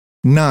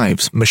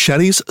Knives,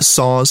 machetes,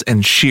 saws,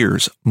 and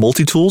shears,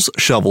 multi-tools,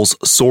 shovels,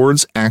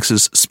 swords,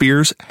 axes,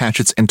 spears,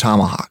 hatchets, and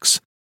tomahawks.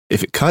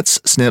 If it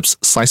cuts, snips,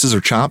 slices,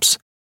 or chops,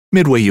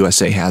 Midway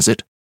USA has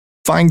it.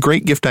 Find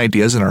great gift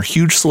ideas in our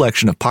huge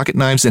selection of pocket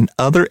knives and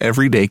other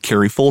everyday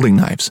carry folding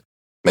knives.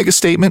 Make a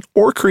statement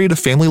or create a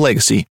family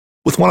legacy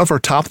with one of our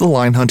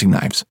top-of-the-line hunting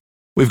knives.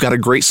 We've got a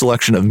great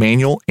selection of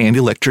manual and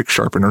electric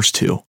sharpeners,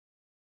 too.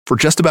 For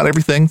just about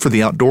everything for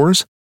the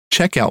outdoors,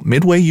 check out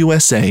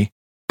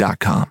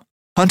MidwayUSA.com.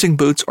 Hunting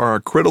boots are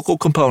a critical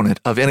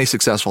component of any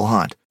successful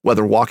hunt.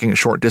 Whether walking a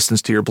short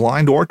distance to your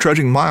blind or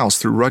trudging miles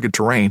through rugged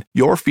terrain,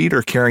 your feet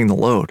are carrying the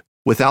load.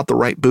 Without the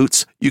right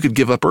boots, you could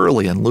give up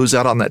early and lose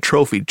out on that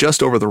trophy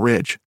just over the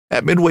ridge.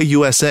 At Midway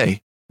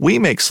USA, we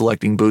make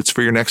selecting boots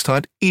for your next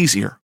hunt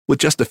easier. With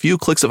just a few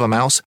clicks of a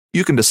mouse,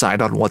 you can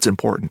decide on what's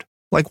important,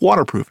 like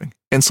waterproofing,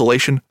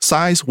 insulation,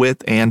 size,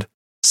 width, and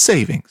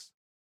savings.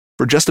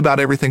 For just about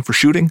everything for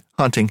shooting,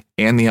 hunting,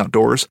 and the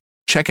outdoors,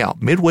 check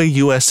out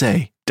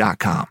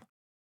MidwayUSA.com.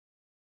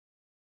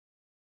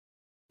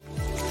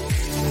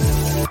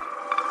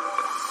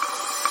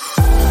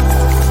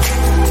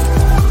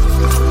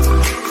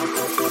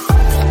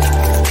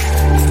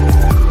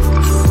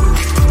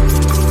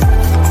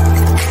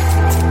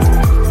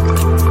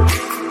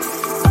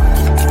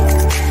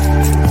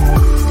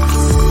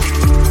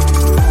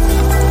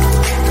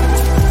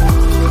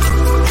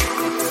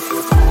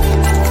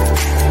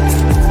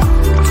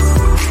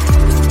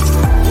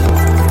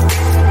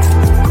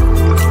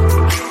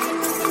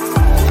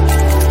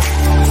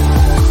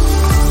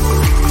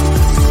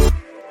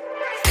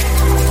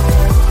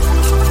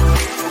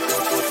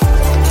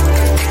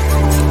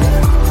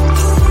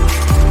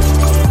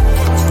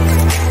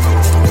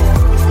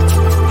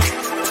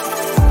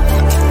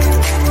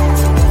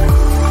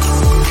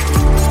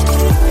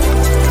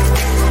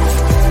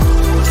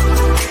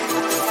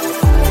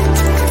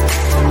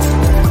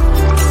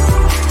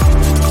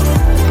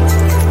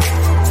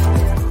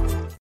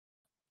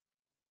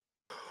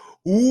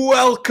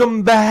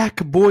 Welcome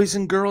back, boys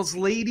and girls,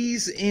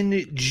 ladies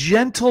and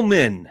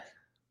gentlemen.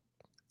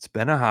 It's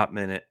been a hot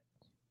minute.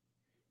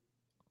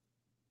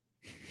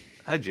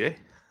 Hi, Jay.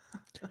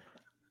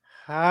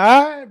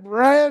 Hi,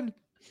 Brian.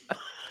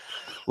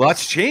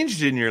 Lots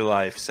changed in your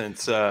life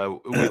since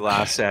we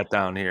last sat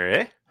down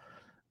here,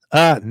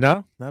 eh?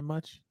 No, not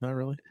much. Not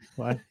really.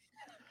 Why?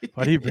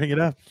 Why do you bring it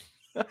up?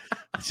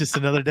 It's just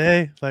another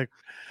day. Like,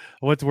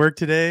 I went to work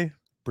today,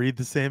 breathed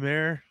the same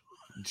air.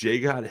 Jay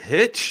got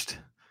hitched.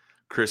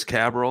 Chris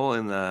Cabral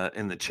in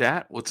the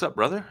chat. What's up,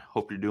 brother?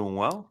 Hope you're doing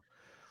well.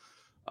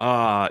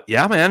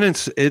 Yeah, man,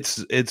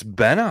 it's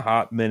been a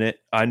hot minute.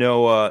 I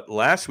know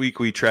last week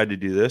we tried to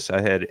do this.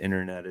 I had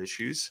internet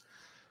issues,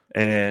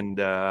 and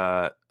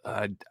I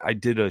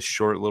did a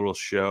short little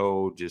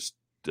show just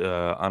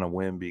on a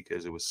whim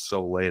because it was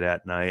so late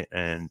at night,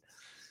 and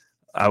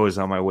I was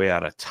on my way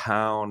out of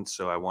town,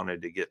 so I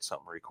wanted to get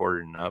something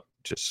recorded and up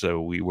just so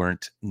we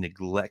weren't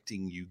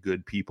neglecting you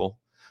good people.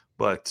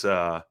 But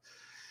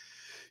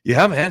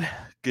yeah, man,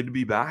 good to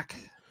be back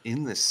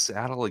in the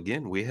saddle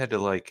again. We had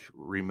to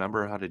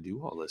remember how to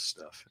do all this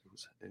stuff.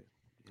 It's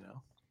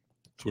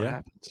what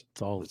happens.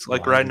 It's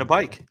like riding a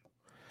bike.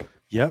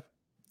 Yep.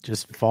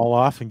 Just fall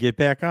off and get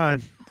back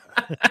on.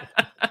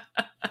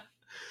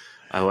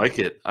 I like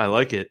it.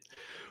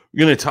 We're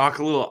going to talk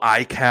a little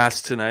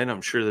ICast tonight.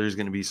 I'm sure there's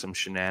going to be some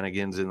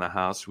shenanigans in the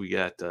house. We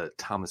got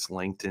Thomas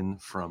Langton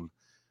from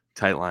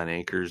Tightline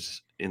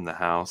Anchors in the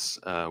house.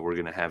 We're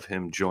going to have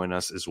him join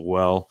us as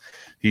well.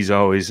 He's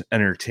always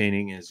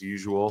entertaining as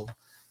usual.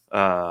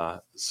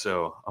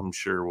 So I'm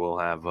sure we'll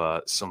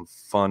have some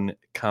fun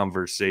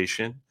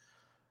conversation.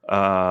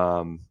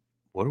 What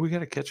do we got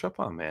to catch up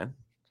on, man?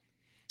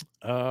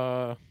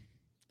 Dale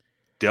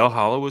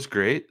Hollow was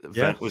great. The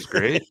event was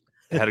great.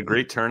 Had a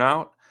great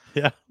turnout.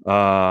 Yeah.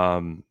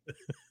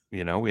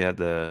 We had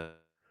the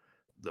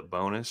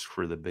bonus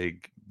for the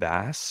big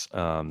bass.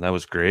 That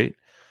was great.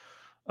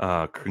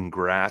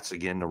 Congrats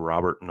again to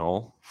Robert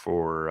Knoll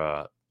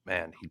for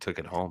he took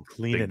it home.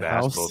 Cleaning big bass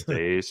house both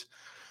days.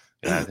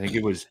 And I think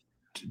it was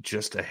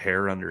just a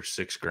hair under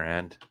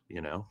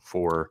 $6,000,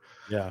 for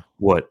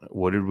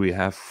what did we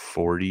have?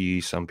 40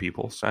 some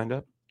people signed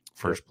up.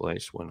 First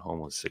place went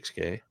home with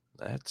 $6,000.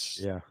 That's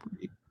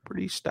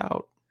pretty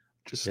stout.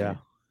 Just saying.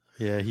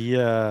 Yeah, he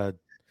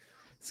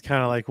it's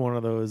kind of like one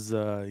of those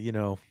I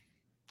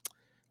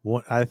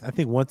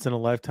think once in a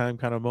lifetime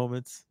kind of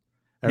moments.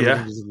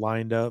 Everything just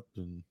lined up,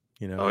 and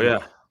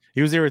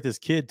he was there with his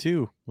kid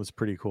too. Was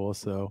pretty cool.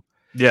 So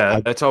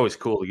that's always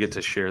cool to get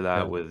to share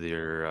that with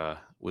your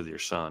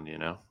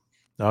son.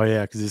 Oh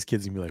yeah, because his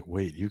kid's gonna be like,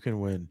 "Wait, you can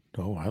win?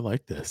 Oh, I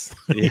like this."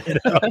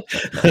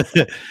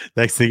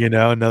 Next thing you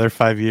know, another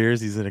 5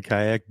 years, he's in a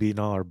kayak beating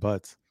all our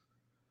butts.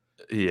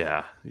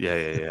 Yeah.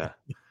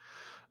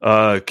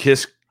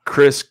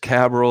 Chris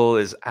Cabral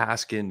is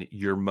asking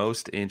your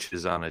most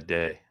inches on a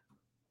day.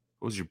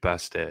 What was your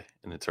best day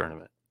in a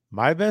tournament?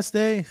 My best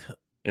day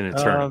in a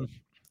tournament.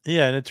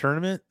 In a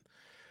tournament.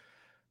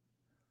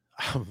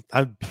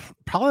 I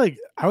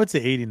would say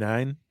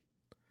 89.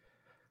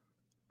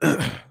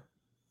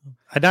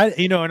 And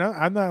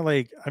I'm not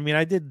like, I mean,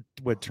 I did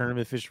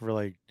tournament fishing for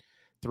like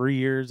 3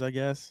 years, I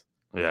guess.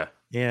 Yeah.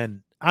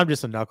 And I'm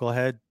just a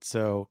knucklehead,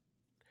 so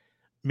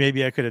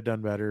maybe I could have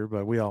done better,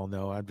 but we all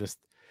know I'm just,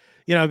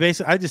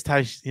 basically I just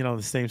tie, the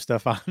same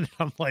stuff on.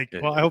 I'm like,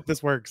 well, I Yeah. hope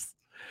this works.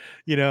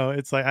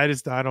 It's like, I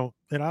don't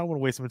want to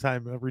waste my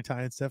time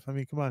retying stuff. I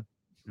mean, come on.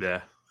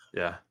 Yeah.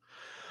 Yeah.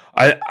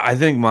 I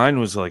think mine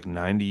was like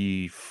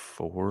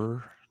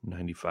 94,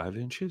 95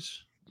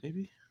 inches,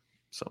 maybe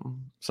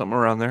something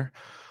around there.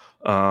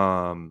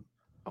 I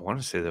want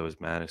to say that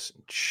was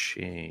Madison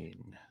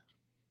chain.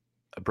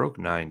 I broke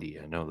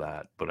 90. I know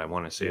that, but I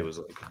want to say it was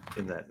like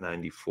in that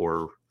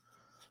 94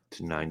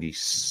 to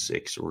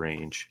 96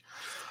 range.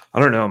 I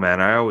don't know, man.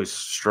 I always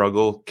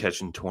struggle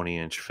catching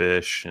 20-inch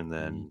fish. And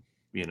then,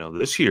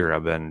 this year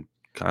I've been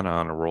kind of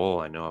on a roll.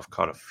 I know I've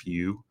caught a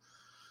few.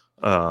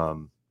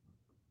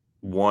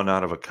 One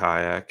out of a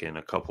kayak and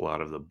a couple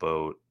out of the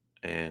boat,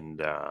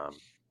 and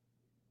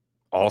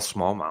all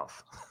smallmouth,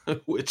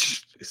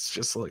 which is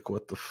just like,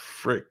 what the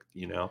frick,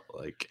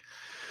 like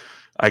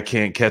I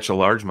can't catch a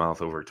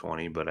largemouth over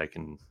 20, but I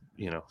can,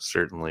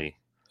 certainly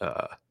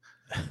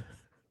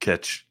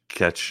catch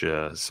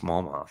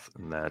smallmouth,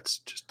 and that's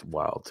just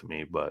wild to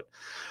me. But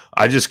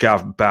I just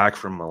got back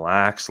from Mille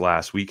Lacs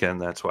last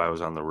weekend. That's why I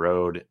was on the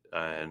road,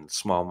 and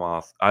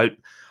smallmouth.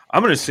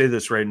 I'm going to say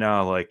this right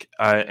now, like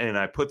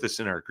I put this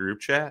in our group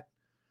chat.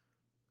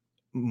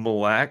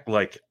 Mille Lacs,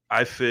 like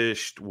I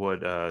fished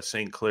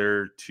St.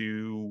 Clair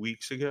 2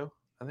 weeks ago.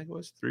 I think it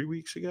was 3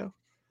 weeks ago.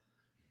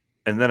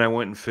 And then I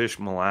went and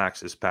fished Mille Lacs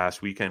this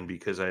past weekend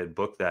because I had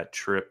booked that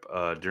trip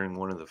during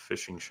one of the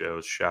fishing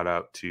shows. Shout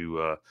out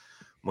to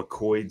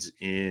McCoyd's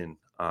Inn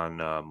on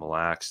Mille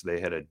Lacs. They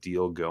had a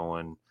deal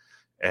going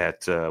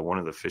at one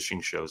of the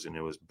fishing shows, and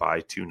it was buy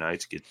 2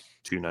 nights, get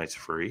 2 nights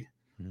free.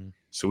 Mm-hmm.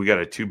 So we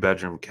got a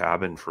 2-bedroom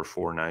cabin for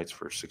 4 nights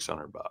for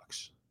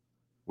 $600,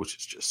 which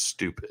is just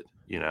stupid,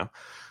 Yeah.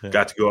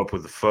 Got to go up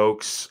with the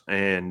folks,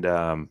 and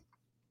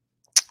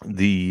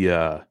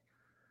the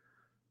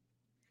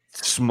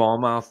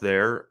smallmouth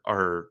there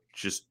are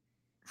just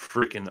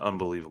freaking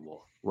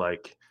unbelievable.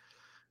 Like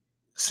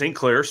St.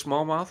 Clair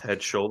smallmouth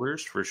had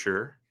shoulders for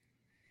sure.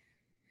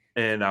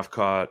 And I've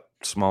caught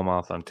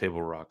smallmouth on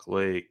Table Rock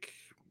Lake,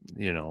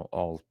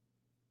 all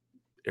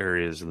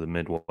areas of the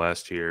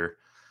Midwest here.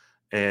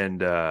 And,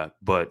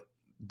 but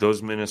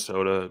those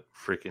Minnesota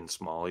freaking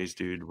smallies,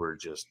 dude, were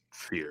just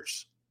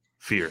fierce.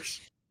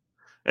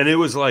 And it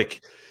was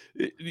like,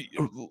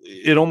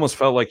 it almost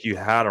felt like you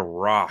had a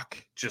rock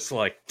just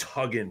like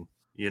tugging,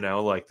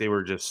 like they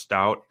were just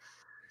stout.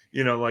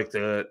 Like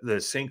the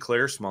St.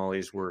 Clair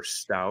smallies were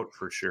stout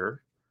for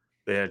sure.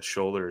 They had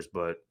shoulders,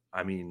 but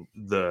I mean,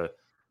 the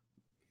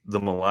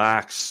Mille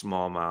Lacs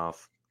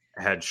smallmouth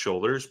had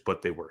shoulders,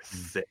 but they were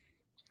thick.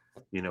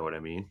 You know what I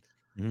mean?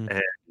 Mm-hmm.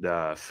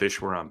 And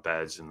fish were on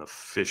beds, and the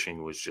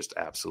fishing was just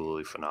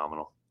absolutely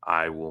phenomenal.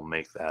 I will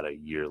make that a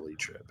yearly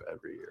trip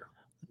every year.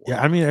 Wow.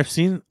 Yeah, I mean, I've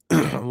seen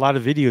a lot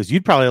of videos.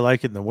 You'd probably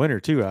like it in the winter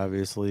too,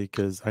 obviously,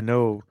 because I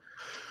know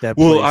that.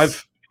 Well,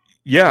 I've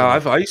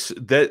ice.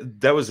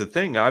 That was the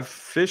thing. I've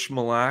fished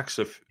Mille Lacs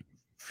a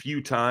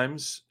few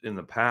times in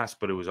the past,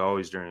 but it was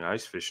always during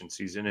ice fishing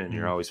season, and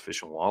you're always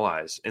fishing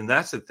walleyes. And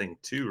that's the thing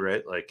too,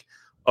 right? Like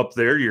up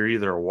there, you're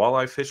either a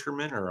walleye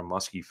fisherman or a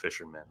muskie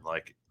fisherman.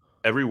 Like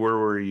everywhere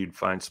where you'd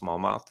find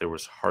smallmouth, there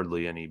was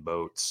hardly any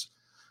boats,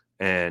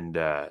 and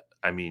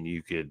I mean,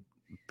 you could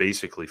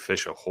basically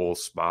fish a whole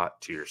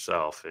spot to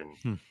yourself,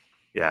 and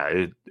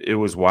yeah, it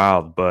was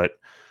wild. But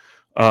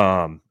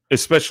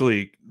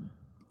especially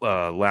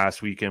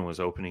last weekend was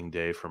opening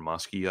day for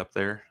muskie up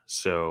there,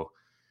 so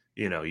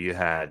you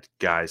had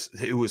guys.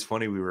 It was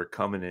funny. We were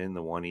coming in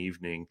the one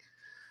evening,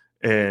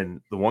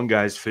 and the one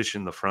guy's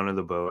fishing the front of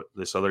the boat.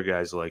 This other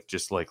guy's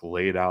just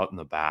laid out in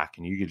the back,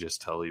 and you could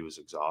just tell he was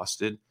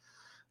exhausted.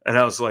 And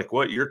I was like,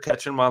 what, you're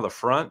catching him on the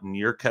front and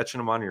you're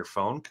catching him on your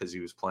phone? Because he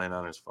was playing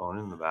on his phone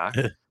in the back.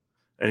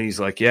 And he's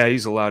like, yeah,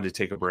 he's allowed to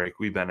take a break.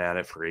 We've been at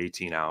it for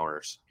 18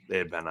 hours. They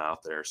had been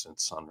out there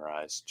since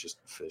sunrise, just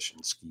fishing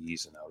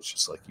skis. And I was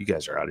just like, you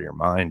guys are out of your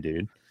mind,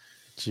 dude.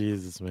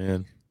 Jesus,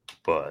 man.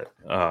 But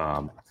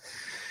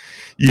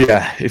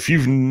yeah, if you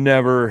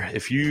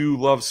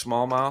love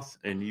smallmouth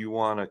and you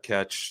want to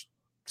catch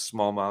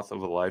smallmouth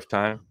of a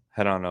lifetime,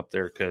 head on up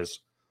there,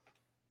 because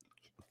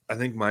I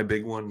think my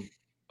big one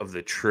of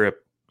the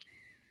trip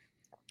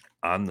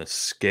on the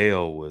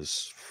scale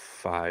was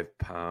 5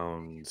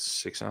 pounds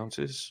 6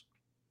 ounces,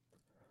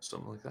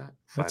 something like that.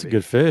 That's a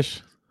good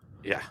fish.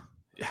 Yeah,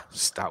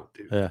 stout,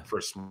 dude. Yeah, for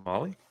a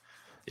smallie.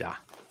 Yeah,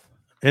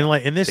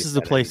 and this is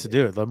the place to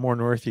do it. The more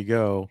north you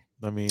go,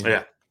 I mean,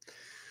 yeah,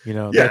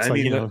 that's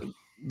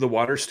the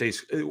water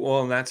stays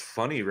well, and that's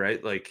funny,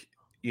 right? Like,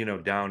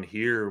 down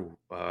here,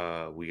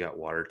 we got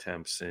water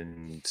temps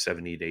in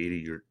 70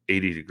 to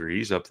 80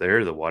 degrees. Up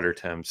there, the water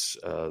temps,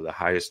 the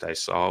highest I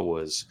saw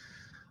was,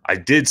 I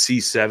did see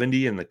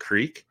 70 in the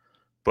creek,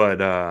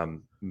 but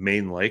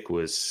Main Lake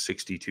was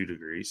 62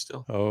 degrees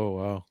still. Oh,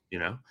 wow.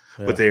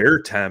 But the air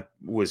temp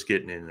was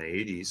getting in the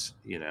 80s,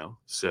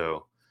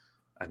 so,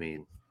 I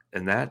mean,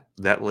 and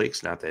that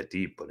lake's not that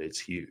deep, but it's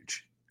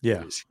huge.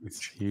 Yeah, It is it's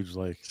a huge. huge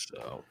lake.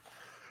 So,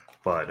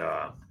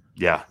 but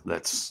yeah,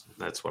 that's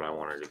what I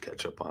wanted to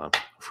catch up on. I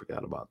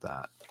forgot about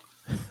that.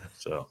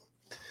 So,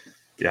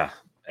 yeah,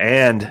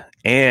 and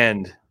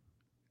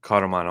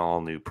caught them on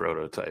all new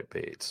prototype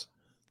baits.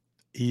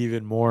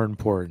 Even more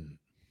important.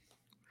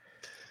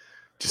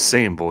 Just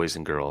saying, boys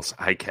and girls,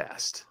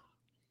 ICast,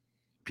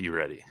 be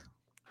ready.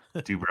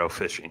 Do bro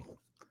fishing.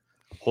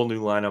 Whole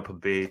new lineup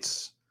of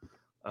baits.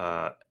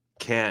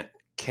 Can't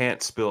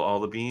spill all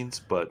the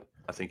beans, but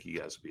I think you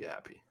guys will be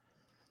happy.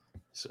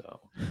 So,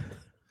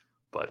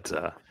 but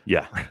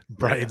yeah,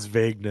 Brian's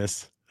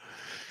vagueness.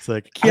 It's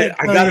like I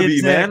gotta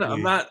be, man.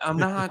 exactly.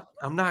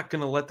 I'm not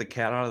gonna let the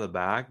cat out of the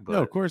bag. But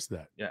No, of course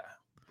not. yeah,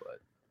 but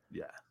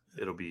yeah,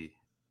 it'll be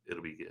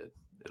good.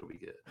 It'll be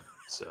good.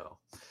 So,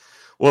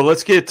 well,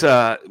 let's get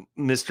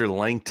Mr.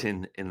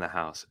 Langton in the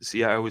house.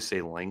 See, I always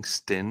say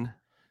Langston,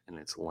 and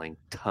it's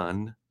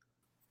Langton.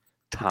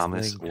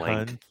 Thomas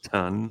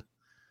Langton.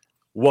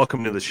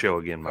 Welcome to the show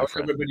again, my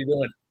friend. How's everybody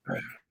doing?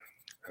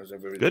 How's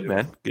everybody Good, doing?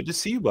 man. Good to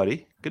see you,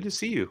 buddy. Good to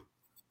see you.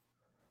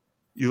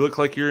 You look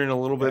like you're in a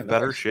little bit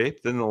better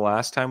shape than the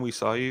last time we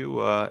saw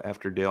you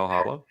after Dale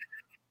Hollow.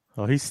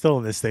 Oh, he's still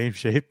in the same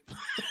shape.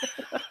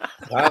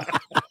 Tough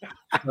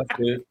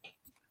dude.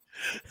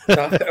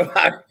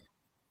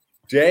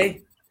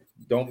 Jay,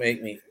 don't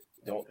make me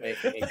come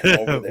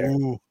over there.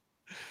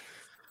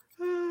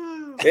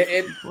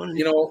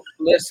 You know,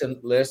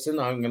 listen.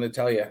 I'm going to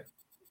tell you,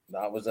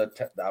 that was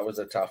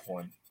a tough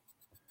one.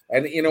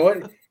 And you know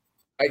what?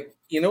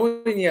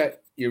 When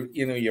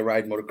you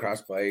ride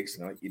motocross bikes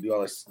and you do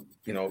all this,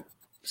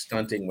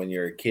 stunting when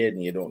you're a kid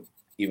and you don't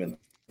even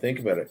think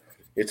about it.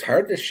 It's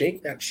hard to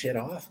shake that shit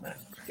off, man.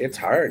 It's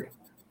hard.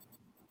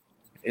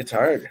 It's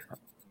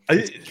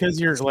because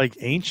you're like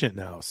ancient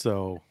now.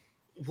 So,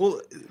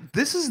 well,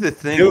 this is the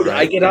thing, dude. right?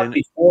 I get up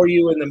before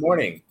you in the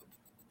morning.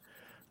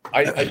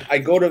 I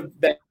go to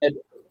bed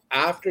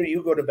after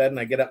you go to bed, and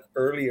I get up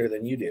earlier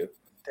than you do.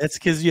 That's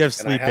because you have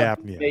sleep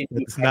apnea.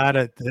 It's not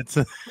a. It's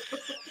a.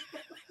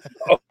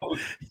 Oh.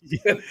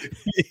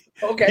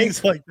 Okay.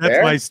 He's like, that's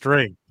fair. My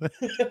strength.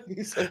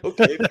 He's like,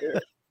 okay,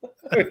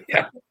 fair.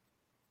 Yeah.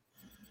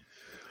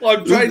 Well,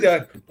 I'm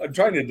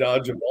trying to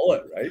dodge a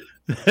bullet, right?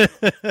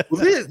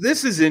 Well,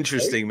 this is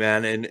interesting,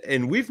 man,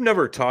 and we've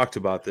never talked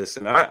about this,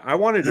 and I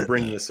wanted to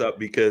bring this up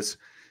because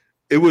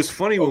it was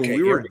funny when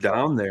we were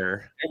down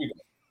there.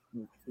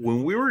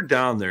 When we were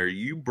down there,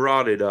 you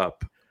brought it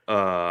up.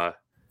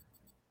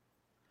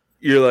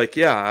 You're like,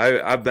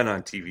 yeah, I've been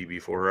on TV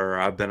before, or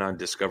I've been on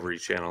Discovery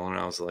Channel, and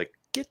I was like,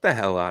 get the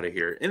hell out of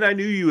here. And I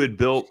knew you had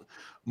built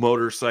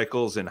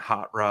motorcycles and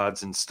hot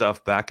rods and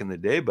stuff back in the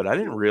day, but I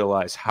didn't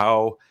realize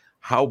how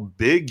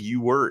big you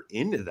were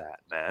into that,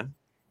 man.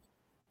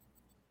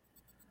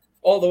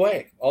 All the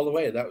way.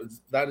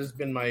 That has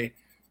been my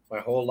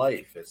whole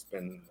life. It's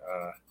been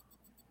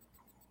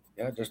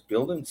just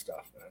building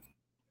stuff, man.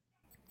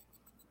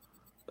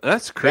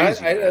 That's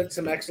crazy. I had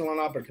some excellent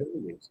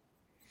opportunities.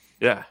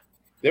 Yeah.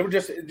 They were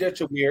just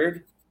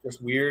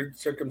weird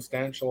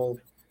circumstantial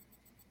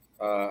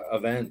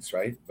events,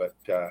 right? But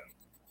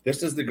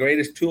this is the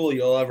greatest tool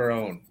you'll ever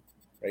own,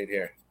 right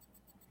here.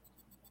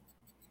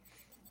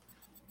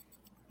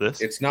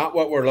 It's not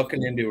what we're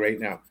looking into right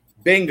now.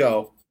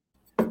 Bingo.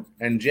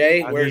 And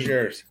Jay, where's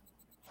yours?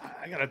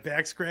 I got a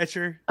back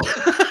scratcher.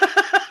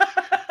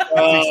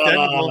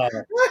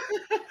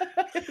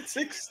 It's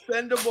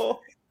extendable.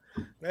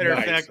 Matter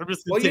of fact, I'm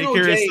just going to take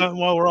care of something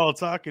while we're all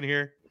talking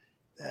here.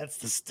 That's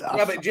the stuff.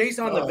 Yeah, but Jay's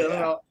on the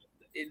vanilla.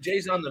 Yeah.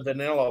 Jay's on the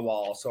vanilla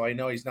wall, so I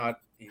know he's not.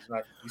 He's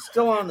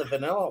still on the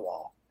vanilla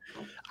wall.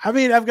 I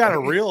mean, I've got a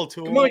real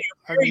tool. Come on,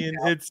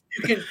 it's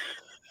you can.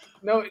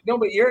 No,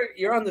 but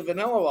you're on the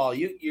vanilla wall.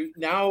 You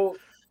now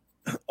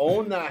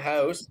own that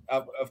house,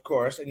 of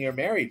course, and you're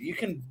married. You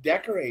can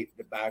decorate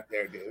the back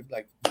there, dude.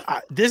 Like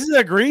this is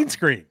a green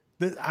screen.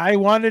 I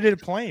wanted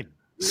it plain.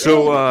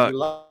 So you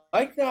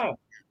like that?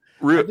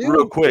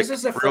 Real quick. This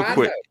is a flat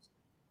house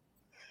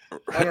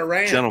on a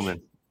ranch.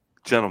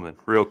 Gentlemen,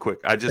 real quick.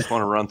 I just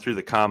want to run through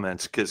the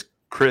comments because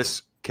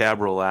Chris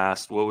Cabral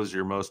asked, what was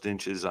your most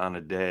inches on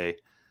a day?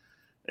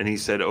 And he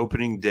said,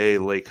 opening day,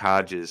 Lake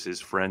Hodges,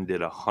 his friend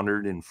did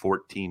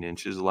 114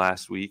 inches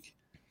last week.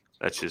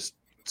 That's just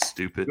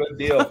stupid. Good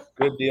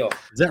deal.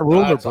 Is that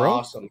ruler, bro?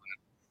 Awesome.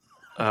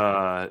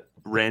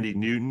 Randy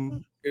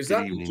Newton. Is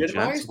that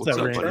legitimized? What's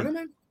up,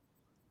 tournament?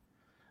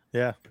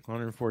 Yeah,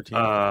 114.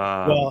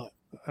 Well,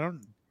 I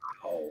don't.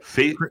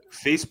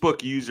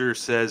 Facebook user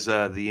says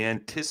the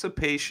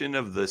anticipation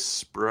of the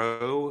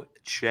Spro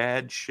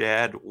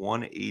Shad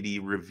 180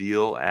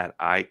 reveal at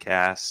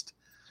ICast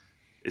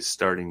is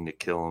starting to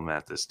kill him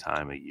at this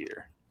time of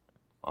year.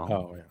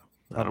 Yeah,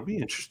 that'll be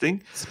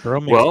interesting.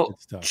 Well,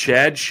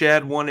 Shad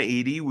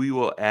 180, we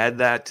will add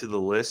that to the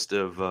list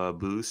of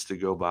booths to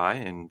go by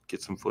and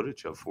get some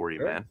footage of for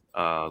you, man.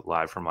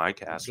 Live from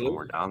ICast when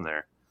we're down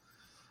there.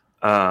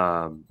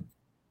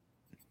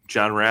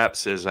 John Rapp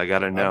says, I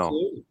gotta know.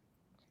 Absolutely.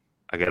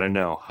 I gotta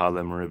know how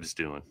them ribs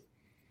doing.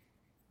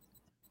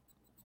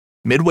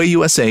 Midway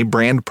USA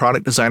brand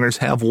product designers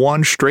have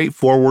one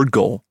straightforward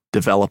goal: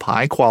 develop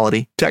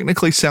high-quality,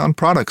 technically sound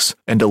products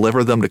and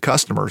deliver them to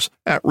customers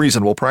at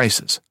reasonable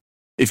prices.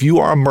 If you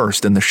are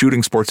immersed in the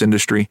shooting sports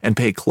industry and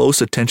pay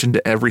close attention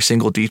to every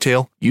single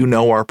detail, you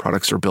know our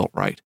products are built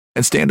right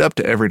and stand up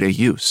to everyday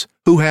use.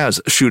 Who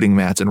has shooting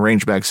mats and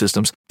range bag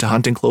systems to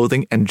hunting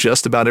clothing and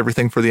just about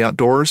everything for the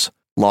outdoors?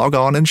 Log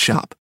on and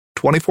shop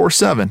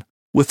 24/7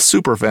 with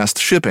super fast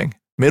shipping.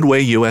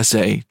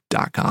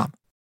 MidwayUSA.com.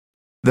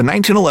 The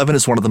 1911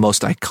 is one of the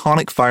most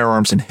iconic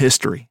firearms in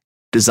history.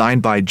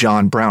 Designed by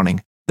John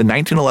Browning, the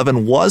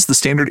 1911 was the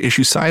standard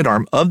issue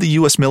sidearm of the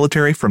U.S.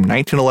 military from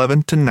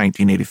 1911 to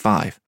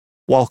 1985.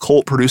 While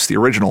Colt produced the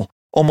original,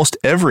 almost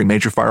every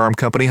major firearm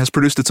company has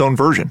produced its own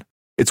version.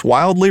 It's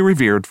wildly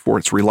revered for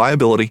its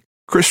reliability,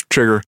 crisp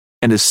trigger,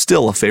 and is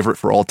still a favorite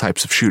for all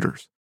types of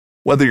shooters.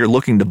 Whether you're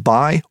looking to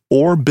buy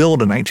or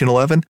build a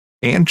 1911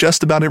 and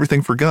just about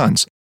everything for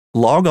guns,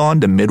 log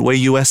on to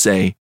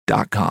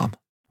MidwayUSA.com.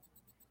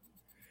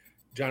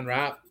 John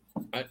Rapp,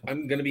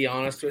 I'm going to be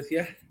honest with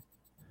you.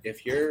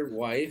 If your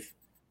wife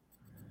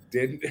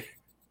didn't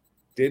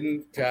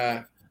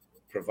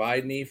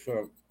provide me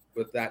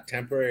with that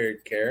temporary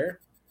care,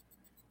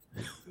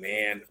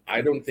 man, I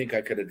don't think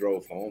I could have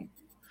drove home.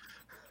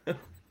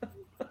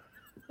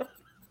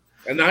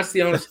 And that's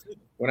the honest.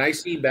 When I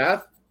see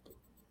Beth,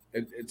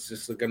 it's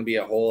just going to be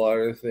a whole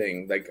other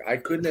thing. Like, I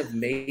couldn't have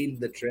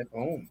made the trip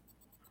home.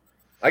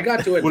 I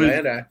got to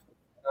Atlanta.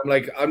 I'm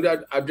like,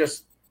 I'm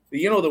just,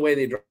 you know, the way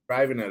they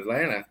drive in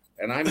Atlanta,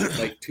 and I'm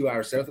like 2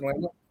 hours south of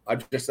Atlanta.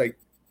 I'm just like,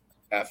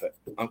 F it.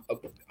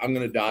 I'm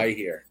going to die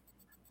here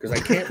because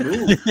I can't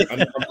move.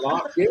 I'm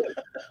locked in,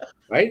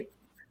 right?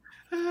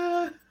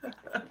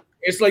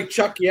 It's like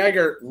Chuck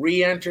Yeager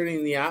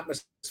re-entering the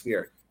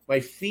atmosphere. My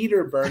feet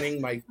are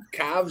burning. My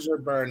calves are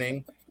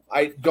burning.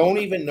 I don't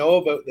even know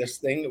about this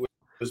thing. It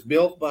was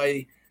built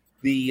by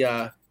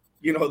the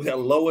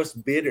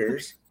lowest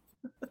bidders,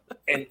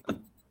 and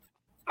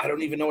I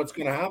don't even know what's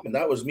going to happen.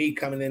 That was me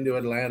coming into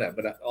Atlanta,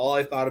 but all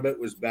I thought about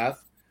was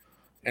Beth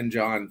and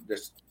John.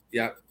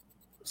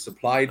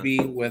 Supplied me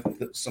with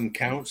some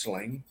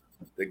counseling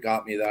that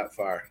got me that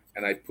far,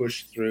 and I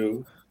pushed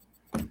through.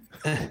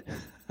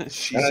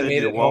 She said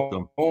you're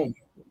welcome. Home.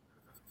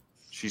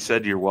 She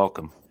said you're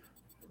welcome.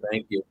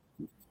 Thank you.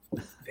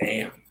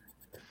 Damn.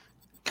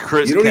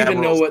 Chris, you don't even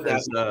know what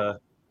that is.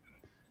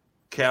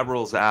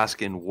 Cabral's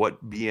asking,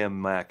 what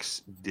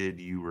BMX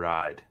did you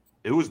ride?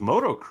 It was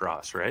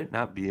motocross, right?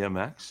 Not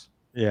BMX.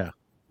 Yeah.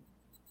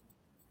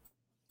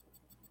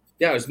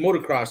 Yeah, it was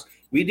motocross.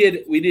 We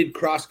did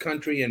cross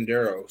country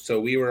enduro.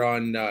 So we were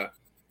on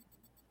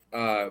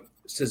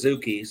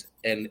Suzuki's,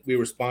 and we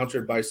were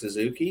sponsored by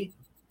Suzuki.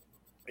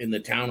 In the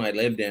town I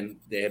lived in,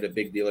 they had a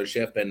big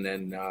dealership, and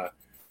then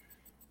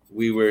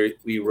we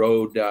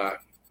rode.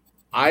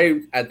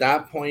 At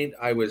that point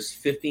I was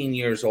 15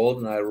 years old,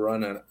 and I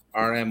run an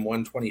RM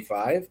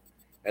 125,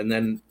 and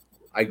then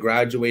I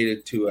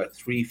graduated to a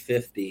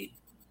 350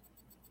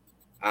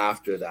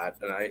 after that,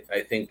 and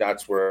I think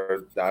that's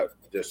where that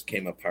just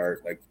came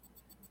apart. Like,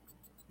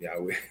 yeah,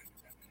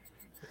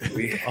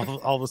 we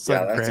all of a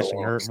sudden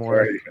crashing hurt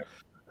story.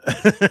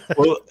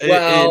 More.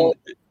 Well,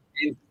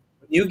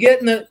 you get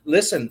in the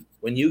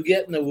when you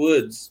get in the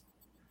woods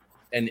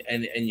and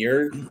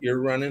you're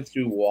running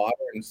through water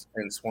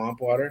and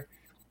swamp water,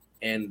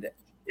 and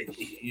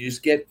you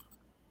just get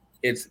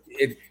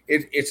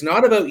it's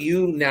not about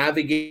you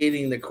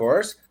navigating the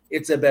course.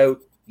 It's about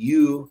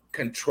you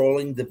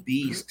controlling the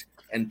beast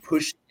and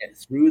pushing it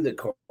through the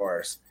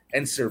course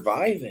and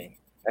surviving.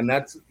 And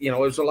that's, it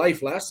was a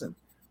life lesson.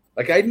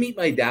 Like, I'd meet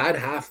my dad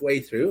halfway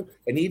through,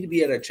 and he'd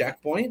be at a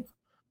checkpoint,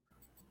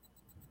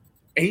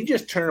 and he'd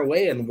just turn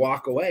away and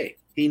walk away.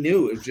 He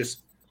knew it was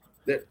just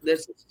that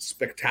this is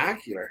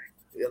spectacular.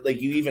 Like,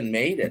 you even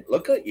made it.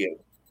 Look at you,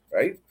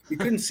 right? You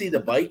couldn't see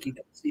the bike. You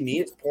couldn't see me.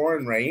 It's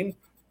pouring rain.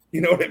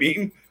 You know what I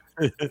mean?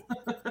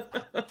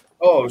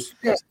 Oh, it's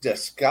just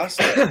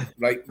disgusting.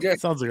 Like,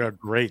 just sounds like a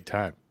great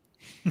time.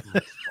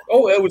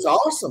 Oh, it was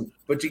awesome.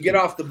 But you get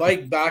off the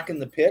bike back in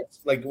the pits.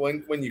 Like,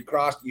 when you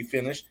cross, you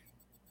finish.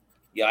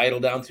 You idle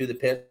down through the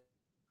pit.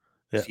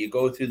 Yeah. You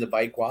go through the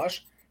bike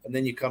wash, and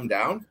then you come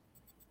down,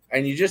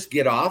 and you just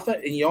get off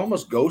it, and you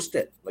almost ghost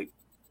it. Like,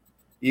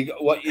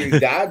 your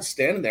dad's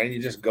standing there, and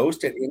you just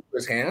ghost it into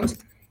his hands,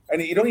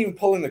 and you don't even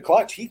pull in the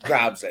clutch. He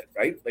grabs it,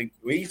 right? Like,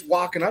 when he's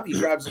walking up, he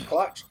grabs the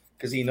clutch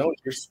because he knows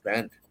you're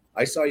spent.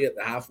 I saw you at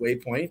the halfway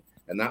point,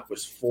 and that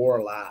was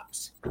 4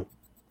 laps,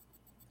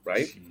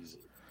 right? Jesus.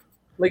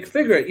 Like,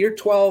 figure it. You're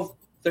 12,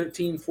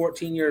 13,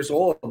 14 years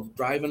old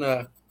driving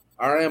a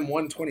RM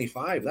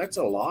 125. That's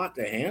a lot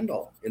to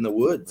handle in the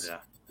woods.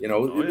 Yeah.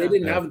 They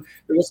didn't have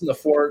 – there wasn't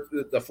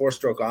the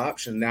four-stroke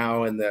option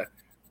now in the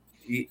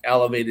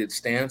elevated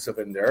stance of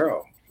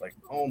enduro. Like,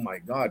 oh, my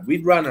God.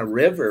 We'd run a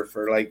river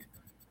for, like,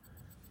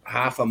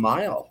 half a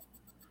mile,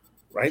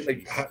 right?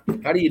 Like,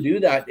 how do you do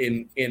that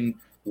in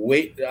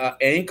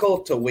ankle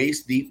to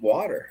waist deep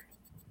water?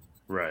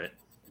 Right.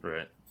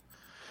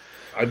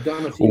 I've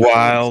done a few.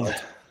 Wild.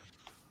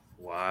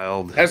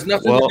 Has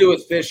nothing to do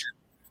with fishing.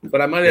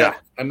 but I might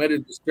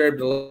have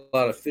disturbed a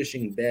lot of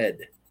fishing bed,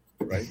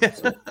 right?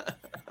 So,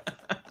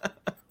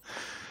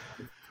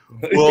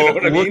 Well, you know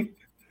what I mean?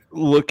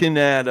 Looking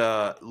at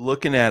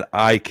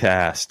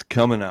ICast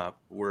coming up,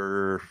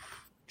 we're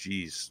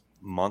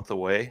month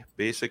away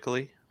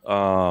basically.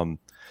 I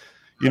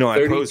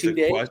posed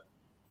a question.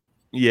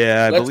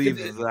 Yeah, I believe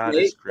that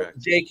is correct.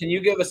 Jay, can you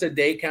give us a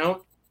day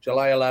count?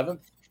 July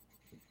 11th,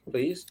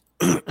 please.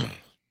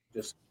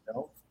 Just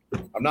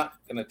I'm not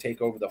going to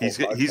take over the whole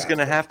podcast. He's going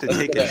to have to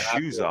take his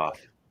shoes off.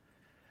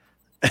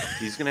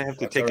 He's going to have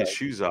to take his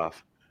shoes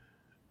off.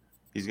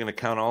 He's going to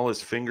count all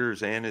his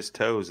fingers and his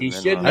toes. I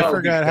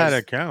forgot how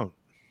to count.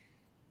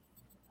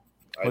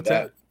 What's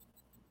that?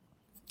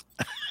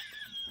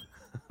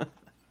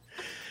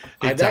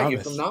 I bet you're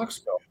from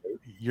Knoxville.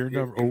 Your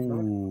number.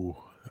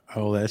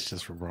 Oh, that's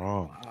just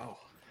wrong. Wow.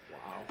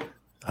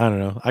 I don't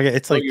know.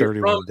 It's like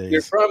 31 days.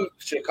 You're from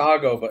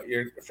Chicago, but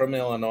you're from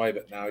Illinois,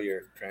 but now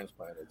you're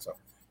transplanted. So,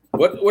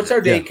 what's our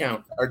day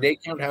count? Our day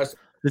count has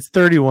it's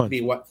 31.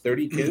 Be what,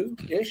 32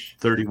 ish?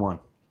 31.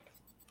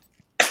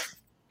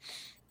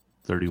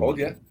 31. Oh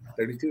yeah,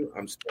 32.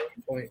 I'm still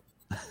on point.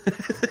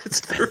 It's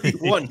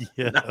 31,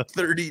 not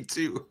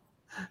 32.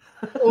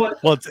 Well,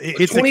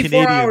 it's a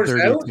Canadian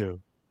 32. Out?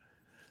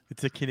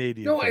 It's a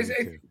Canadian. No,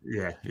 32.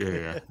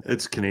 Yeah.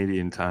 It's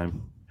Canadian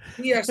time.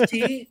 PST,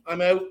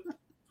 I'm out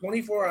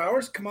 24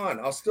 hours. Come on,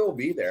 I'll still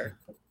be there.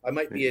 I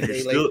might be a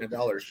day late and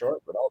 $1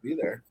 short, but I'll be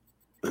there.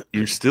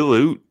 You're still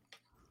out.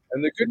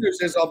 And the good news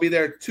is I'll be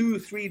there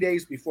 2-3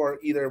 days before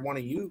either one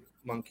of you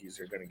monkeys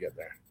are going to get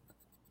there.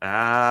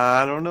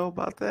 I don't know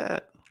about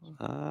that.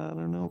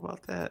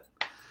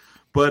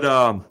 But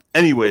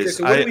anyways,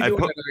 okay, so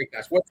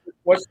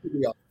what's the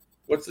deal?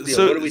 What's the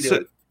deal? What are we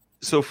doing?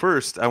 So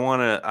first,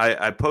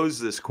 I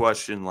posed this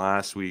question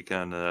last week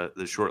on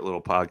the short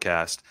little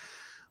podcast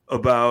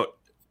about,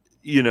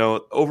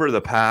 over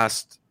the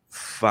past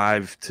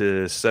 5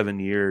 to 7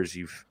 years,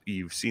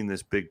 you've seen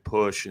this big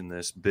push and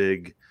this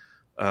big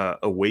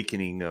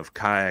awakening of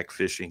kayak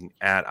fishing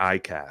at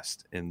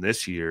ICast, and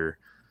this year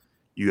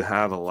you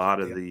have a lot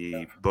of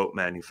the boat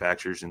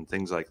manufacturers and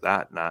things like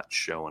that not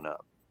showing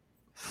up.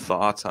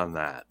 Thoughts on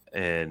that,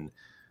 and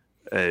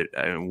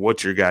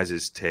what's your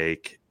guys'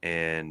 take?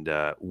 And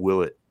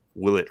will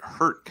it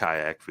hurt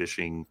kayak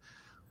fishing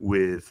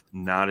with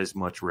not as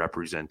much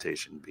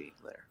representation being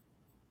there?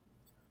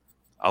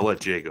 I'll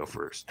let Jay go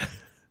first.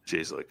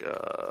 Jay's like,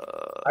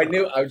 I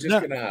knew I was just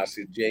going to ask.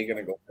 Is Jay going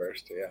to go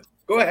first? Yeah,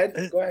 go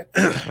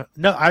ahead.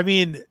 No, I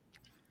mean,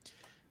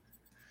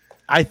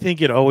 I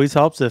think it always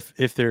helps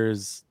if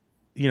there's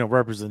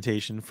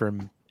representation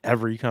from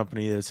every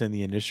company that's in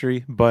the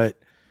industry, but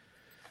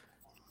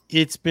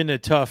it's been a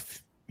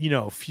tough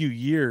few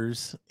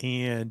years,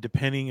 and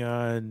depending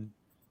on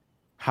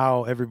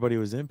how everybody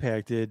was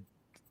impacted,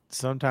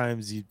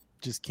 sometimes you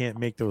just can't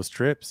make those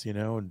trips,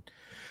 and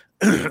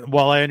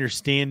while I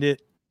understand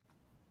it,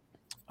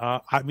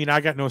 I mean,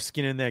 I got no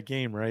skin in that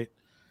game, right?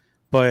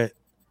 But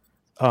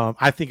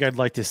I think I'd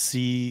like to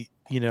see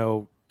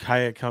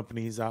kayak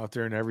companies out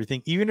there and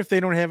everything, even if they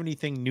don't have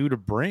anything new to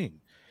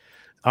bring.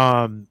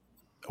 I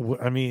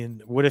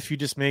mean, what if you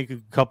just make a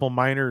couple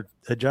minor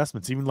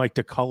adjustments, even like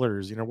to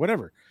colors,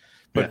 whatever,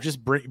 but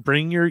just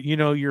bring your,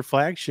 your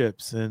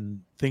flagships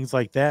and things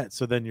like that.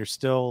 So then you're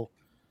still,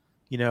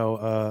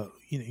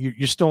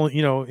 you're still,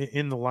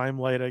 in the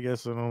limelight, I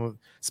guess,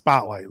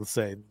 spotlight, let's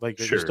say, like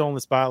you're still in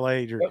the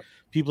spotlight,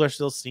 people are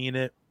still seeing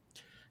it.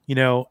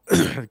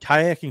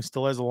 Kayaking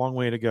still has a long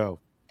way to go.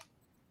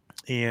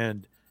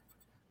 And,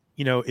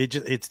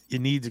 it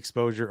needs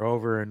exposure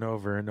over and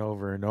over and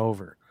over and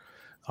over.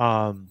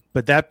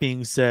 But that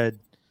being said,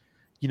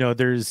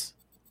 as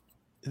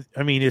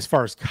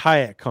far as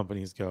kayak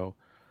companies go,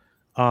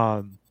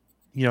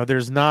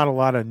 there's not a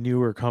lot of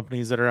newer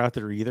companies that are out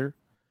there either.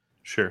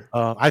 Sure.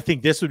 I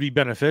think this would be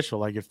beneficial.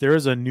 Like if there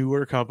was a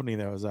newer company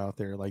that was out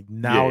there, like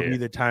now would be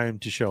the time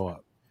to show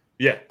up.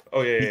 Yeah.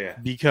 Oh yeah.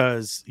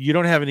 Because you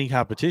don't have any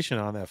competition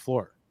on that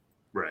floor.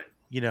 Right.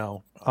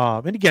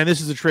 And again,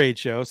 this is a trade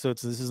show, so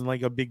this isn't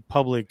like a big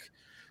public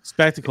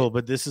spectacle,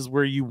 but this is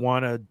where you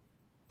want to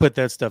put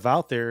that stuff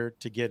out there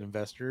to get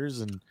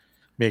investors and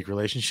make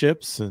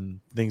relationships and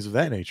things of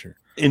that nature.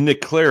 And to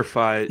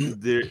clarify,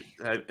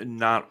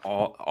 not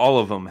all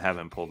of them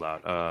haven't pulled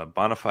out.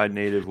 Bonafide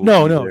Native will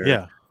be there.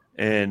 Yeah.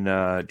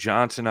 And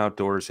Johnson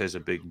Outdoors has a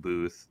big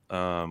booth,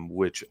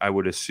 which I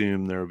would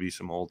assume there will be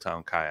some Old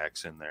Town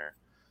kayaks in there.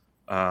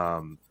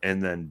 And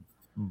then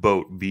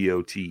Boat,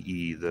 BOTE,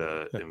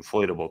 the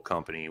inflatable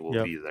company,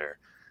 will be there.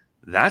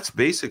 That's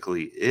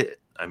basically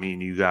it. I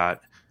mean, you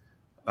got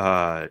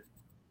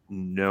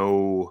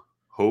no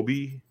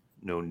Hobie,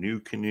 no New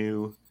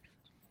Canoe,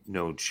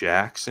 no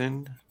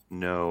Jackson,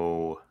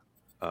 no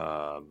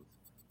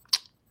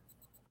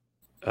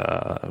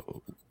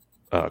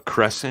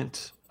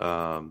Crescent.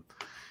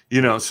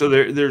 So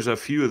there's a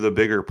few of the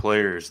bigger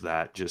players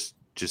that just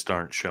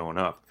aren't showing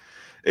up.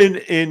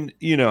 And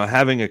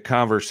having a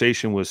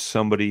conversation with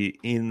somebody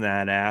in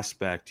that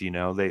aspect,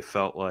 they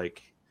felt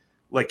like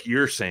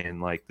you're saying,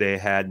 like they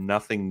had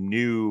nothing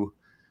new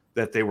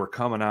that they were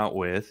coming out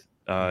with.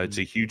 It's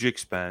a huge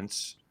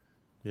expense.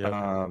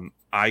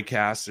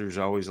 ICast, there's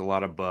always a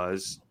lot of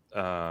buzz.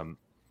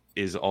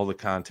 Is all the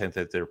content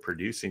that they're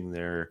producing,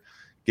 they're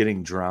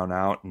getting drowned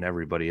out in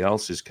everybody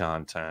else's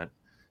content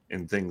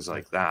and things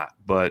like that.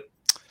 But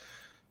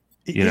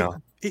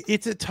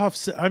it's a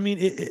tough. I mean,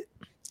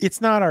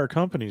 it's not our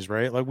companies,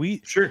 right? Like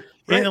sure,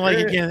 and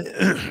again,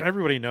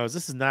 everybody knows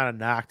this is not a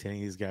knock to any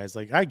of these guys.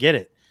 Like I get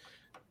it.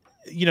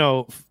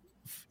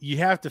 You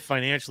have to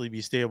financially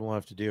be stable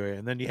enough to do it,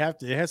 and then it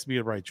has to be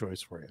the right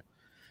choice for you.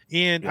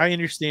 And I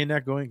understand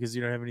that going because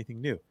you don't have anything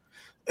new.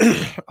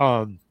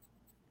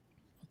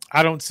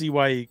 I don't see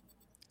why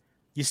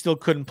you still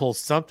couldn't pull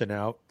something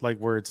out like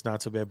where it's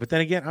not so bad. But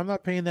then again, I'm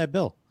not paying that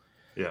bill.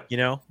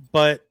 Yeah.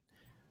 But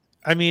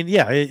I mean,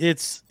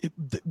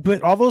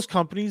 but all those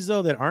companies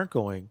though that aren't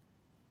going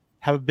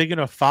have a big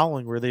enough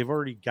following where they've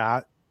already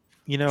got,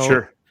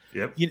 sure.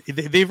 Yep.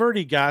 They've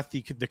already got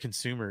the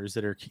consumers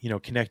that are,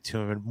 connect to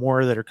them and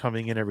more that are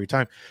coming in every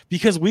time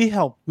because we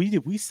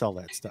sell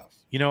that stuff.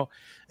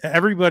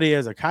 Everybody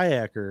as a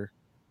kayaker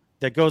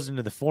that goes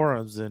into the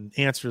forums and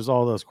answers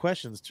all those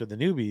questions to the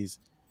newbies.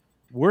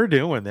 We're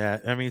doing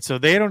that. I mean, so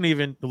they don't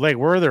even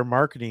we're their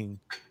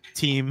marketing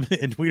team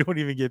and we don't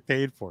even get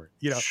paid for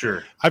it.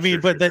 Sure. I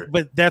mean, but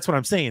that's what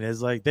I'm saying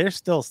is like, they're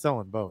still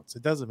selling boats.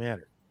 It doesn't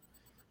matter,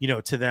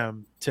 to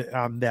them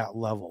on that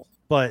level,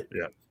 but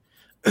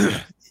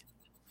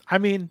I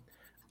mean,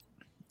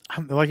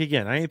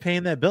 again, I ain't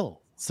paying that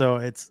bill. So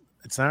it's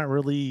not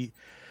really,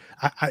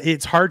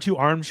 it's hard to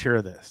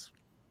armchair this.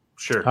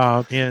 Sure.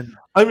 And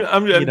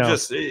I'm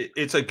just,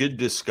 it's a good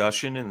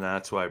discussion, and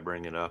that's why I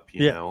bring it up.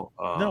 No,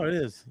 it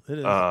is.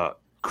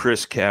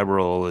 Chris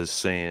Cabral is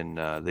saying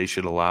they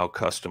should allow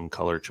custom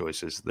color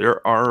choices.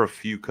 There are a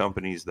few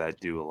companies that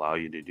do allow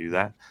you to do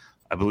that.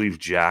 I believe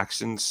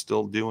Jackson's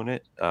still doing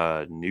it.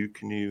 New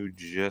Canoe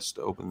just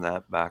opened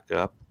that back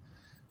up.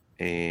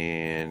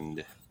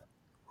 And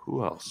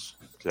who else?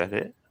 Is that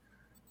it?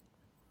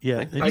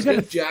 Yeah. I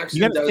think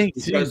Jackson does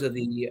because of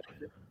the...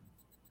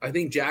 I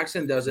think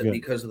Jackson does it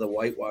because of the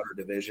whitewater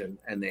division,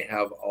 and they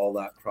have all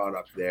that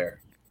product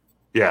there.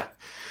 Yeah.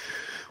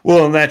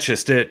 Well, and that's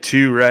just it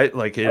too, right?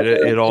 Like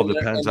it all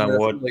depends on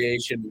what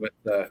affiliation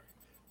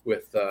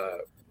with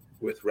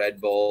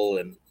Red Bull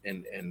and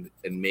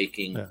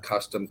making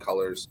custom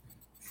colors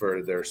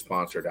for their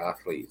sponsored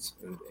athletes,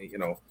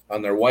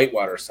 on their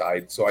whitewater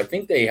side. So I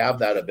think they have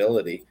that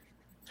ability.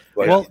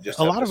 But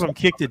a lot of them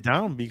kicked it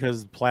down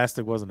because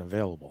plastic wasn't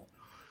available.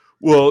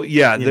 Well,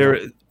 yeah,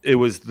 it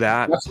was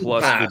that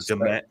plus the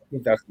demand.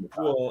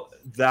 Well,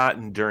 that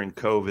and during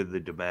COVID, the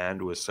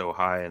demand was so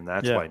high, and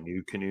that's why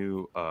New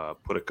Canoe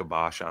put a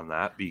kibosh on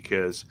that,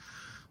 because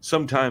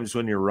sometimes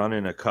when you're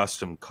running a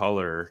custom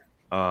color,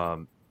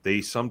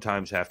 they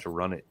sometimes have to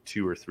run it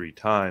 2 or 3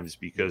 times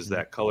because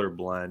that color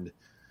blend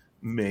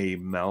may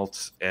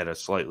melt at a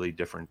slightly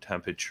different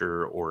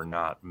temperature or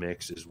not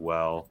mix as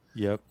well.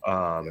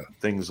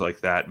 Things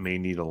like that may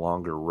need a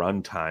longer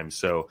run time.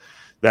 So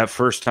that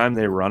first time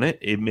they run it,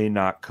 it may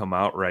not come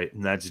out right,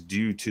 and that's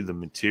due to the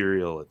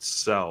material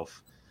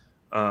itself.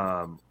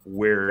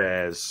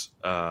 Whereas,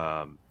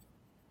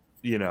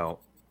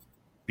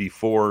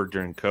 before,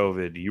 during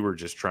COVID, you were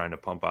just trying to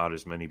pump out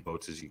as many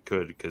boats as you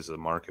could because the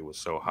market was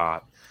so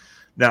hot.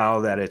 Now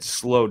that it's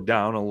slowed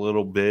down a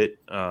little bit,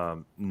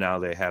 now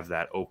they have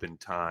that open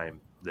time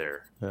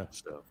there.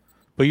 So,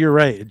 but you're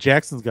right.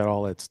 Jackson's got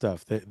all that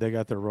stuff. They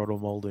got their roto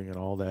molding and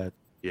all that.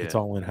 It's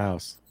all in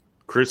house.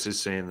 Chris is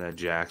saying that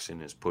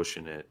Jackson is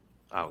pushing it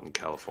out in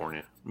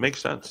California.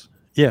 Makes sense.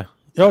 Yeah.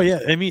 Oh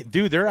yeah. I mean,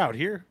 dude, they're out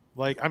here.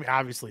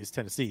 Obviously it's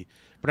Tennessee,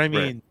 but I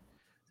mean,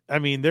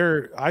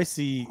 I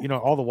see,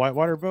 all the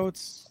whitewater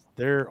boats,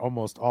 they're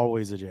almost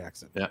always a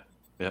Jackson.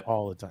 Yeah.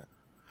 All the time.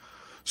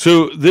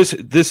 So this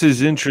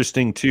is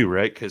interesting too,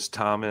 right? Because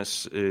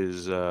Thomas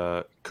is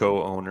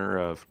co-owner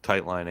of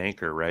Tightline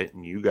Anchor, right?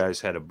 And you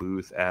guys had a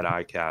booth at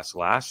ICast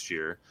last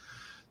year.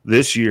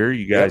 This year,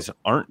 you guys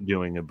aren't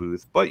doing a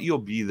booth, but you'll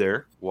be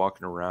there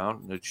walking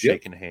around,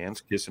 shaking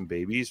hands, kissing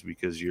babies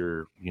because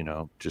you're,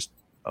 just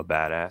a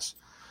badass.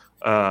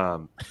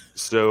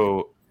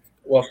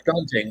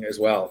 Stunting as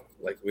well.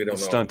 We don't know.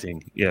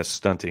 Stunting. Yes,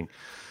 stunting.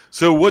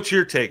 So what's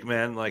your take,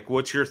 man?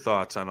 What's your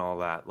thoughts on all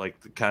that?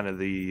 Kind of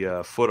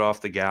the foot off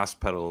the gas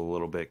pedal a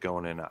little bit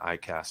going into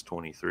ICast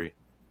 23.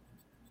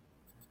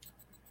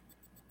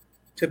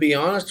 To be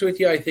honest with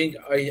you, I think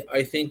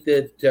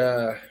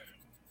that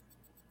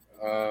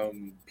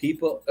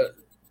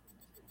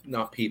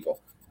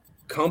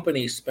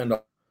companies spend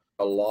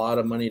a lot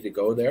of money to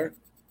go there.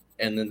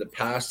 And in the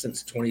past,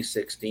 since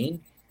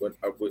 2016, when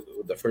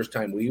the first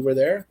time we were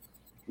there,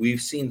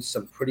 we've seen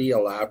some pretty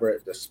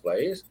elaborate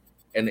displays,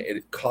 and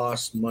it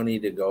costs money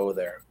to go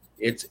there.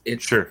 It's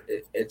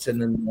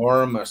an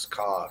enormous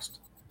cost.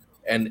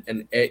 And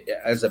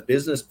as a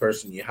business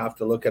person, you have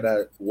to look at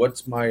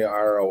what's my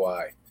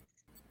ROI?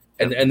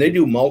 And they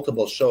do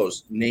multiple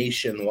shows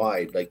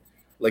nationwide, like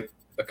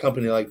a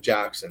company like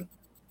Jackson.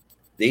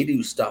 They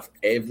do stuff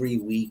every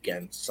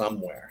weekend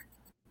somewhere,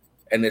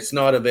 and it's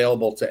not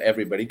available to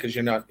everybody because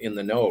you're not in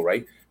the know,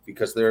 right?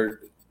 because they're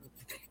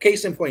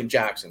case in point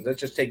Jackson. Let's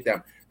just take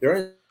them.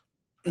 They're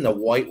in the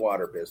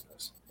whitewater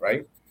business,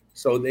 right?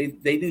 So they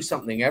do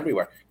something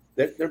everywhere.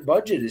 Their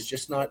budget is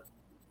just not.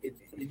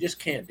 You just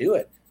can't do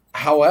it.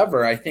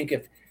 However, I think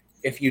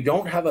if you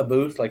don't have a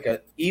booth like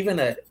even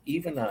a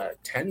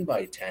 10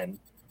 by 10,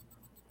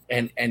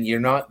 and you're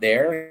not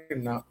there, you're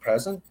not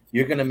present,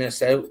 you're going to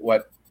miss out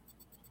what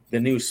the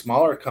new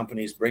smaller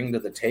companies bring to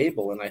the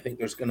table. And I think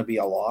there's going to be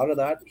a lot of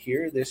that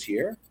here this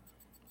year.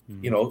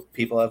 Mm-hmm.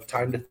 People have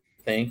time to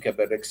think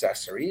about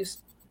accessories,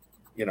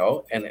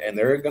 and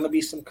there are going to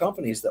be some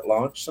companies that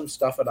launch some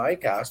stuff at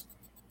ICast.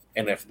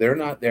 And if they're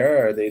not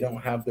there, or they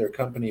don't have their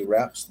company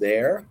reps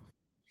there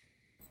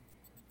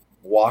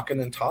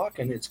walking and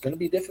talking, it's going to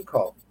be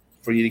difficult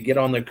for you to get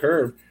on the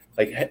curve.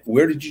 Like, hey,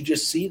 where did you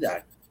just see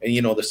that? And,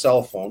 the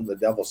cell phone, the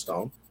Devil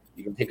Stone,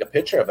 you can take a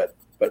picture of it.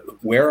 But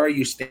where are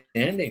you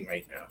standing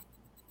right now?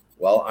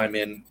 Well, I'm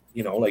in,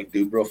 like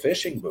Dubro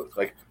fishing booth.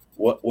 Like,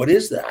 what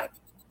is that?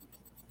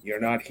 You're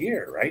not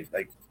here, right?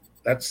 Like,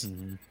 that's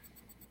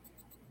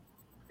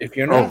if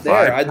you're not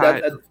there.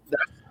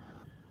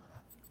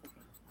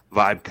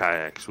 Vibe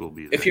kayaks will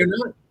be there.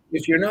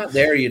 If you're not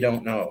there, you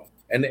don't know.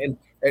 And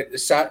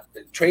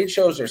trade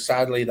shows are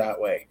sadly that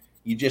way.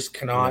 You just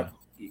cannot.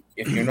 Yeah.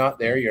 If you're not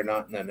there, you're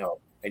not in the know,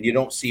 and you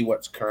don't see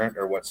what's current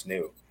or what's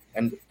new.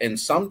 And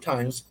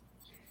sometimes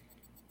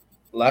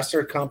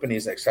lesser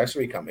companies,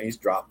 accessory companies,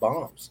 drop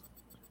bombs.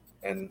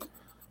 And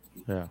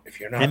if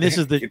you're not, and this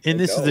is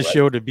the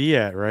show to be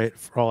at, right?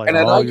 For all, and,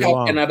 all year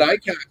long. And at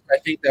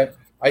ICast,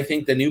 I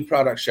think the new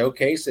product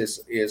showcase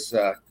is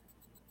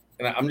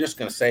and I'm just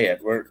going to say it.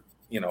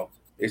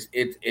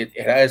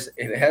 It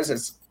has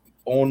its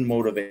own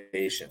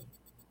motivation,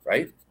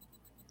 right?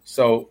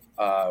 So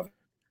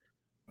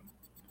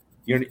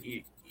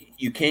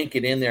you can't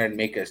get in there and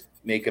make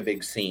a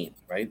big scene,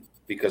 right?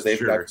 Because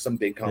they've got some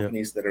big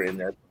companies that are in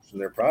there pushing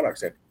their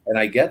products, and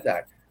I get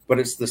that. But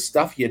it's the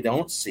stuff you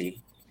don't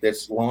see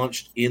that's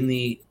launched in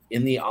the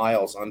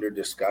aisles under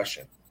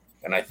discussion,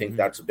 and I think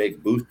that's a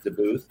big booth to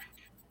booth.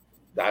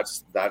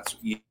 That's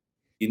you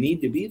need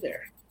to be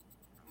there.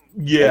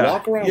 Yeah,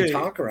 walk around,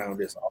 talk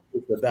around is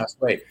always the best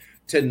way.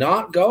 To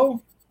not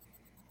go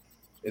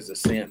is a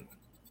sin.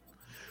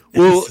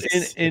 Well,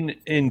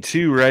 and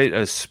too, right,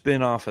 a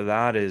spin off of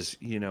that is,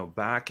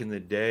 back in the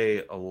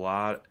day,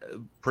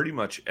 pretty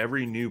much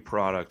every new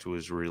product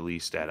was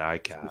released at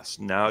ICast.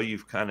 Now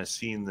you've kind of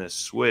seen this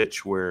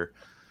switch where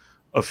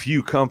a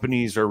few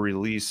companies are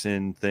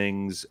releasing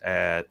things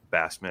at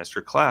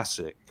Bassmaster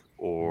Classic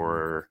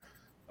or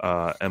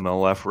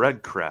MLF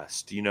Red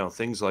Crest,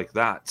 things like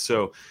that.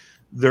 So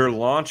they're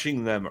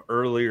launching them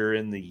earlier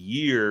in the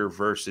year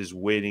versus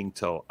waiting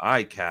till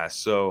ICast.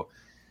 So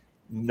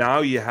now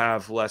you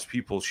have less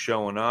people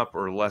showing up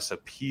or less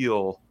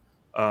appeal.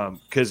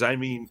 Because,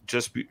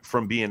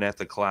 from being at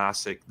the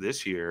Classic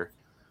this year,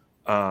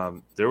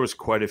 there was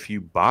quite a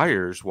few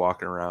buyers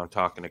walking around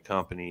talking to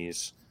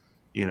companies,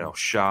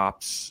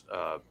 shops,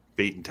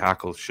 bait and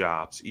tackle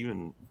shops,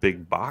 even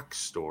big box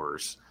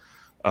stores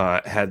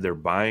had their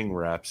buying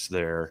reps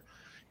there,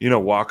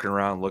 walking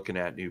around looking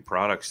at new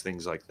products,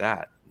 things like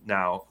that.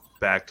 Now,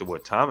 back to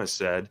what Thomas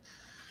said,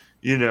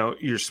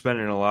 you're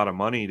spending a lot of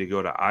money to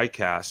go to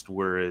ICast,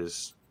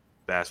 whereas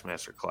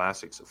Bassmaster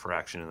Classic's a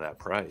fraction of that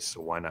price. So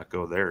why not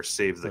go there,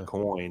 save the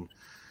coin?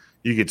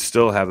 You could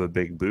still have a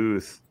big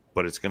booth,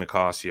 but it's going to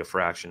cost you a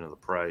fraction of the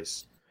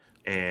price,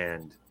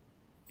 and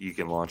you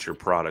can launch your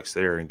products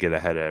there and get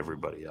ahead of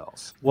everybody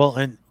else. Well,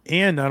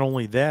 and not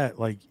only that,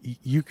 like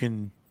you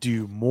can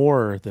do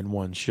more than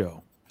one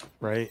show,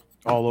 right?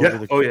 All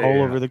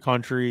over the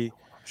country.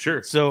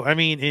 Sure. So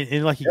again,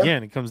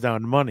 it comes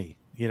down to money.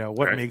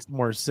 What makes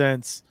more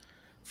sense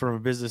from a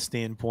business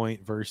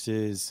standpoint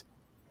versus,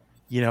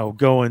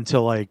 going to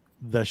like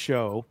the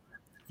show,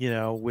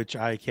 which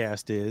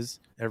ICast is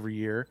every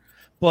year.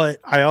 But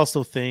I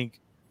also think,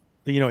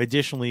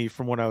 additionally,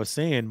 from what I was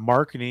saying,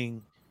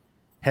 marketing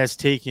has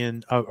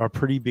taken a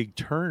pretty big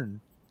turn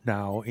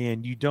now,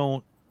 and you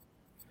don't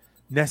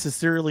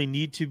necessarily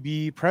need to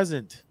be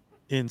present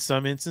in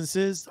some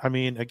instances.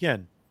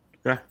 Again,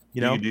 you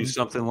can do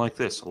something like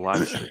this, a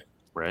live stream,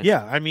 right?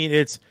 Yeah,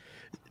 it's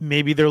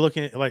maybe they're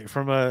looking at like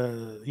from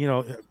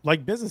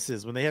like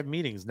businesses when they have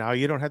meetings. Now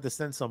you don't have to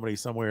send somebody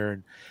somewhere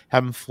and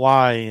have them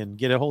fly and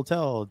get a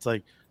hotel. It's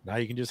like now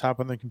you can just hop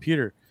on the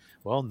computer.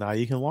 Well, now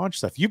you can launch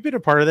stuff. You've been a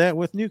part of that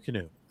with New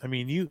Canoe.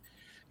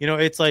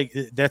 It's like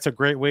that's a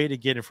great way to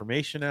get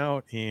information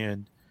out,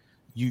 and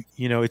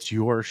it's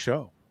your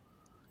show.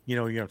 You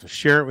don't have to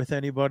share it with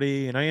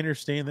anybody, and I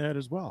understand that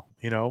as well.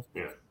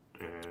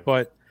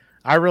 But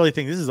I really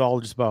think this is all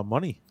just about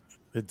money.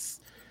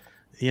 It's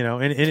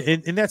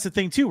and that's the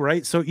thing too,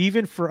 right? So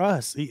even for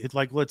us,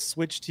 let's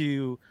switch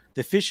to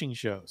the fishing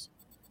shows.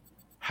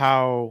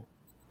 How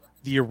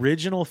the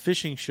original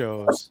fishing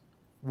shows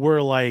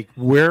were like,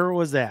 where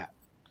was that?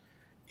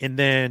 And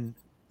then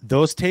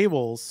those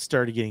tables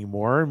started getting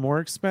more and more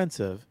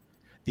expensive.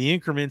 The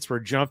increments were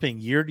jumping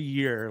year to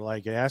year,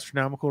 like at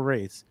astronomical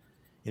rates,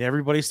 and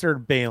everybody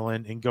started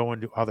bailing and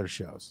going to other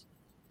shows.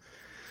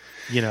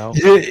 You know,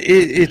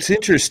 It's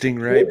interesting,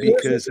 right?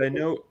 Because I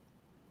know.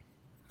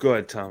 Go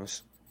ahead,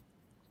 Thomas.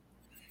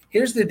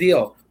 Here's the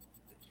deal.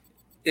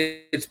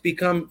 It's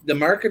become, the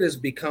market has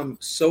become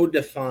so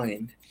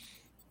defined.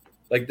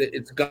 Like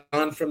it's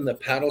gone from the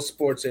paddle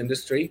sports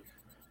industry,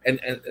 and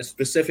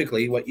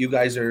specifically what you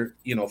guys are,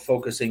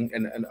 focusing,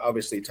 and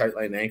obviously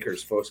Tightline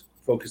Anchors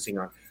focusing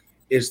on,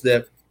 is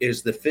the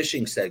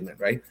fishing segment,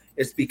 right?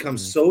 It's become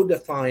so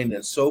defined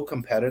and so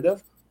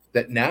competitive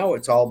that now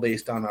it's all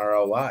based on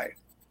ROI.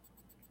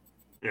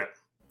 Yeah.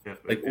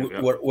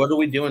 What are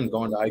we doing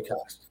going to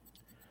ICast?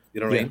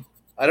 You know what I mean?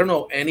 I don't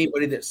know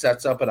anybody that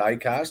sets up at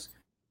ICast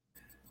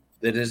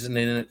that isn't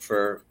in it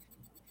for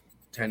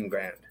 10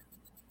 grand.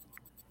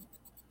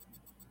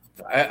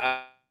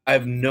 I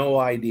have no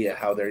idea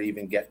how they're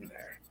even getting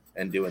there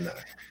and doing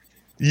that.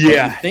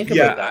 Yeah. Think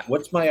about that.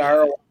 What's my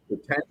ROI for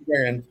 10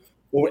 grand?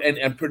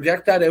 And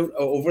project that out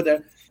over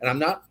there. And I'm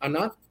not,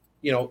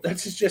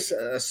 that's just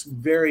a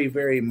very,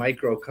 very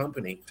micro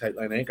company,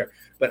 Tightline Anchor.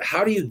 But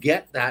how do you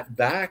get that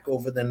back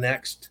over the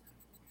next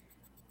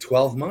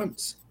 12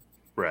 months?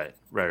 Right.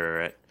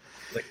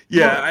 Like,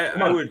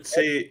 I would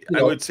say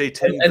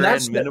 10 and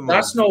grand minimum.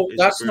 That's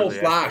no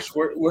flash.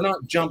 We're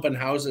not jumping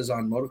houses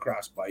on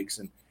motocross bikes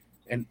and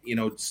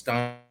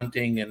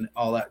stunting and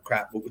all that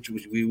crap, which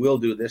we will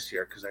do this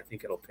year because I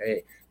think it'll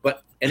pay.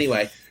 But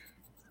anyway,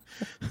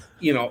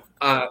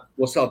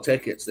 we'll sell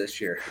tickets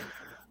this year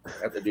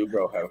at the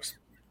Dubrow House.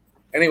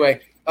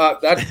 Anyway,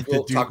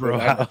 we'll talk about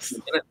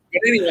that. But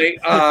anyway,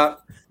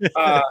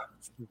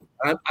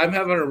 I'm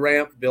having a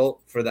ramp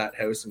built for that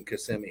house in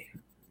Kissimmee.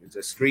 It's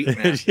a street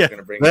ramp. Yeah. Going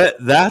to bring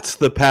that's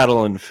the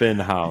Paddle and Fin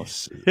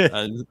house.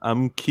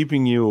 I'm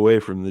keeping you away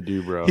from the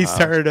Dubrow. He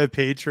started a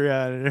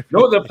Patreon.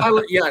 No, the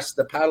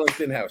Paddle and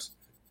Fin house.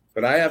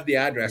 But I have the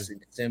address in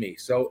Kissimmee.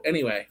 So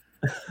anyway,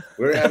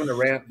 we're having a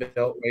ramp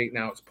built right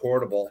now. It's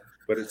portable,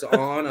 but it's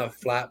on a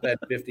flatbed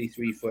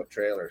 53-foot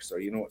trailer. So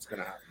you know what's going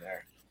to happen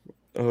there.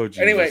 Oh,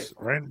 Jesus. Anyway,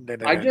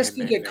 I just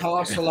think it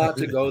costs a lot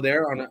to go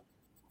there on a,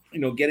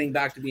 getting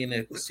back to being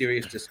a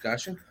serious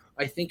discussion.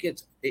 I think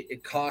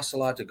it costs a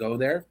lot to go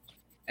there,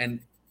 and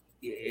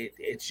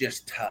it's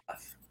just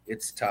tough.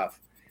 It's tough.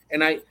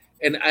 And I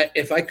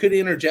if I could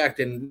interject,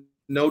 and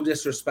no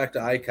disrespect to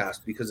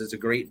ICast, because it's a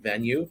great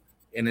venue,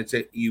 and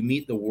you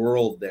meet the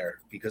world there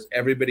because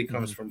everybody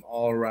comes from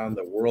all around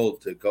the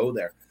world to go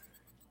there.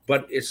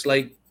 But it's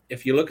like,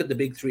 if you look at the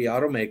big three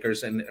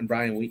automakers, and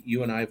Brian,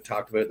 you and I have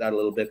talked about that a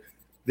little bit.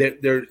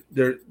 They're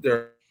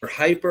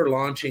hyper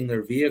launching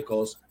their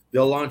vehicles.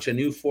 They'll launch a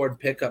new Ford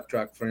pickup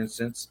truck, for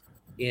instance,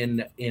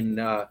 in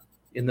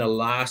the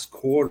last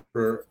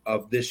quarter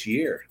of this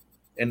year,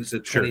 and it's a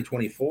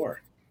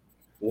 2024.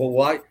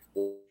 Well,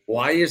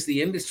 why is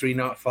the industry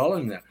not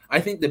following that? I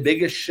think the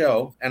biggest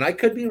show, and I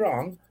could be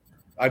wrong,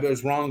 I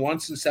was wrong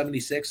once in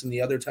 76 and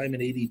the other time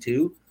in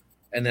 82,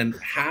 and then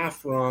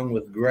half wrong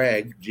with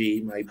Greg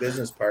G, my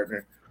business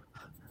partner,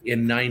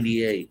 in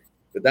 98.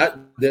 But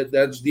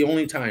that's the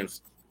only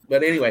times.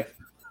 But anyway,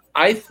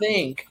 I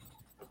think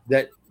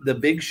that the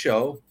big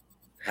show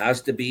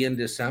has to be in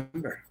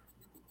December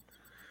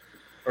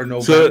or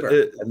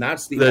November, and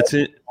that's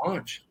the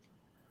launch.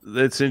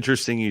 That's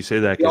interesting you say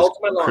that, because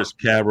Chris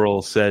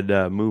Cabral said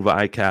move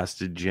ICast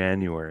to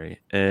January,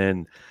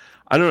 and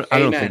I don't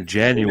think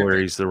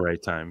January is the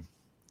right time.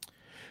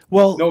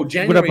 Well, no,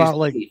 January. What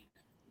about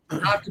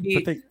not to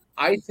be?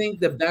 I think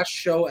the best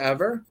show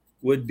ever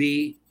would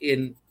be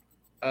in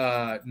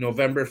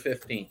November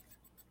 15th,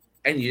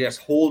 and you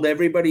just hold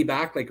everybody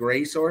back like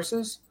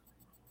racehorses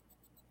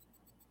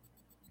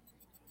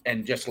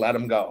and just let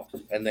them go,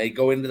 and they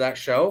go into that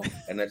show,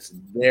 and it's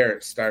there.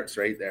 It starts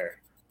right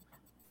there.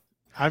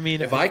 I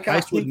mean, if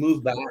ICast would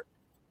move back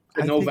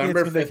to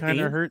November 15th, kind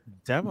of hurt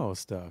demo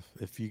stuff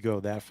if you go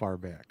that far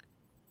back.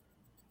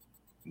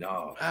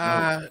 No.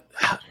 I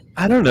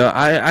don't know.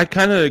 I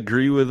kind of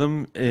agree with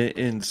them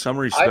in some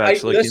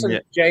respects. Listen,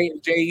 Jay,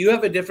 you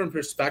have a different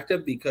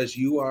perspective because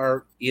you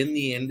are in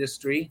the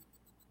industry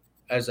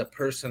as a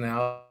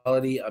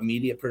personality, a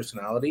media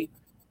personality,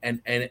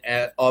 and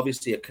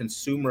obviously a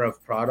consumer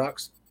of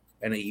products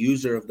and a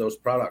user of those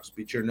products,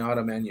 but you're not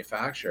a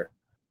manufacturer.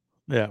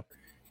 Yeah.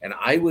 And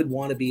I would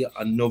want to be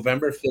on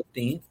November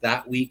 15th,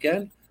 that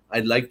weekend.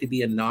 I'd like to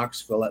be in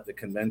Knoxville at the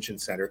convention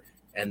center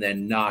and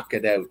then knock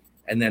it out.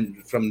 And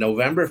then from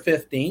November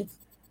 15th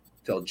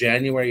till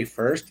January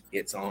 1st,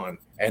 it's on.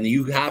 And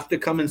you have to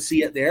come and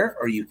see it there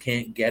or you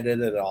can't get it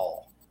at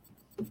all.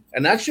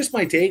 And that's just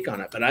my take on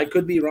it, but I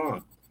could be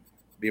wrong.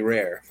 It'd be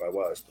rare if I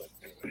was, but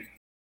anyway.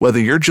 Whether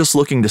you're just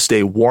looking to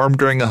stay warm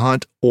during a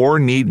hunt or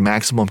need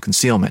maximum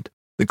concealment,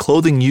 the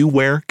clothing you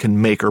wear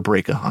can make or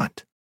break a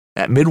hunt.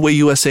 At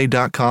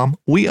MidwayUSA.com,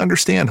 we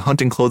understand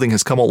hunting clothing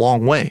has come a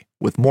long way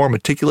with more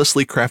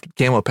meticulously crafted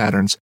camo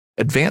patterns,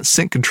 advanced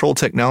scent control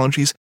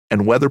technologies,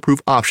 and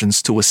weatherproof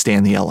options to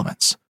withstand the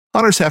elements.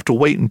 Hunters have to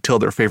wait until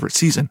their favorite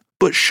season,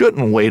 but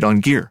shouldn't wait on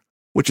gear,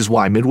 which is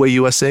why Midway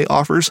USA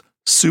offers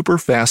super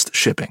fast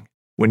shipping.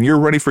 When you're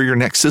ready for your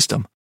next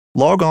system,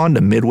 log on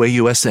to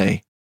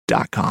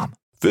MidwayUSA.com.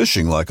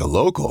 Fishing like a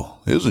local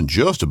isn't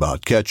just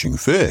about catching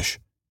fish.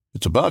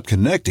 It's about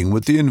connecting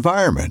with the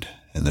environment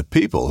and the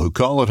people who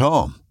call it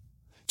home.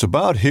 It's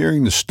about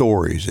hearing the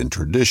stories and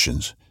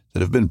traditions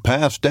that have been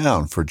passed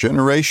down for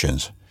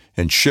generations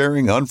and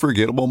sharing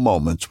unforgettable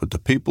moments with the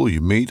people you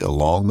meet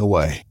along the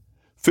way.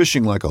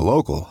 Fishing like a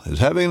local is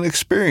having an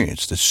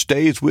experience that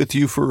stays with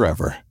you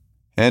forever.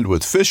 And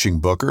with Fishing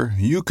Booker,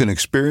 you can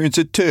experience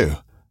it too,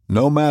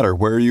 no matter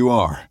where you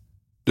are.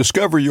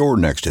 Discover your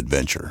next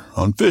adventure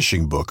on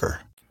Fishing Booker.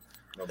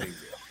 No big deal.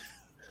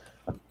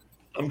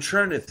 I'm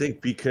trying to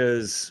think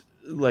because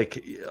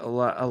like a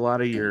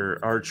lot of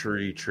your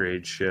archery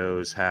trade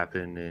shows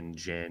happen in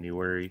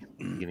January,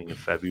 beginning of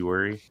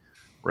February,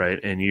 right?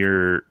 And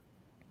you're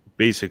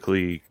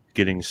basically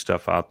getting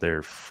stuff out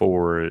there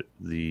for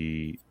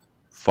the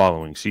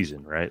following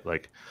season, right?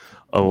 Like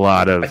a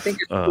lot of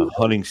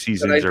hunting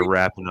seasons are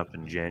wrapping up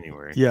in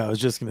January. Yeah, I was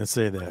just going to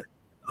say that.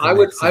 I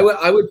would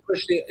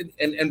push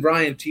and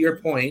Brian, to your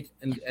point,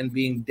 and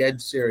being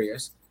dead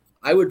serious,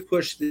 I would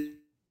push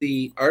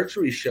the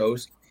archery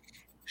shows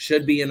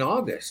should be in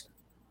August.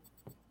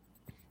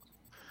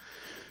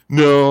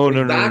 No.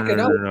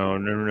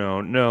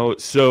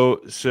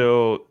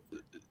 So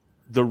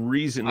the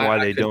reason why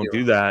they don't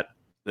do that,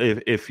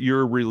 if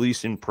you're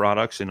releasing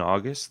products in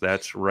August,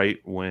 that's right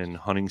when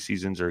hunting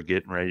seasons are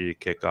getting ready to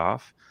kick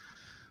off.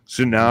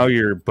 So now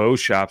your bow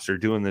shops are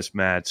doing this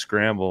mad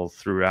scramble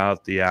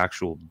throughout the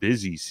actual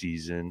busy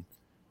season,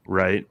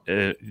 right,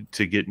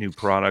 to get new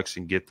products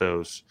and get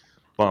those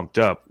bumped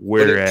up.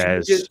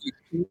 Whereas,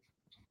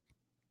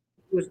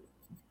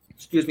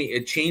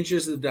 it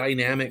changes the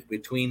dynamic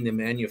between the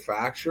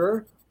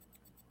manufacturer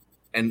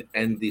and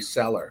the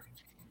seller,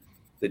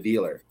 the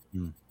dealer.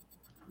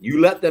 You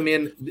let them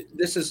in.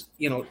 This is,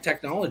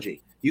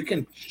 technology. You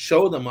can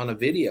show them on a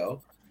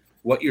video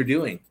what you're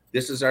doing.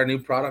 This is our new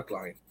product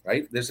line,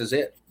 right? This is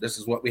it. This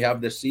is what we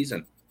have this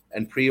season,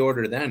 and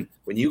pre-order then.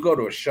 When you go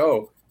to a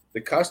show,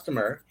 the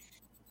customer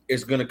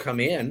is going to come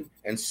in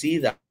and see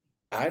that.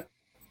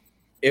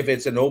 If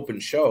it's an open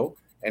show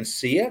and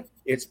see it,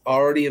 it's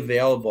already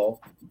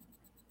available,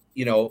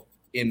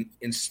 in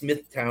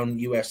Smithtown,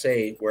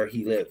 USA, where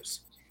he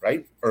lives,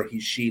 right? Or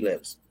she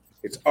lives.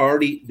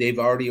 They've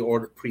already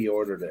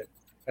pre-ordered it.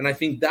 And I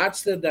think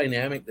that's the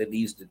dynamic that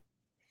needs to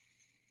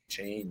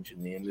change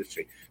in the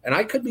industry. And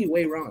I could be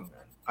way wrong,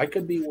 man. I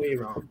could be way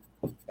wrong.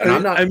 And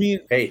I'm not. I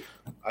mean, hey,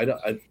 I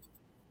don't.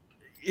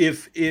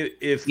 If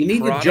you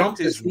need to jump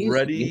is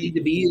ready, you need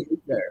to be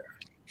there.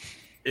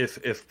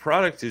 If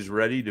product is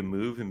ready to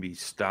move and be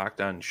stocked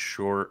on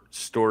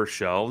store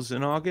shelves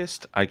in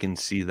August, I can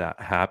see that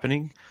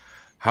happening.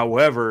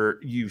 However,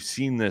 you've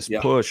seen this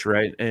push,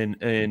 right?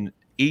 And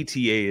ATA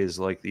is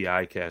like the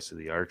ICast of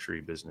the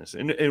archery business,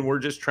 and we're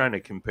just trying to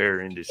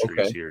compare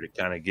industries here to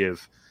kind of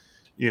give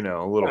a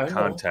little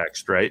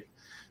context, right?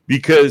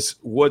 Because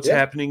what's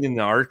happening in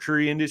the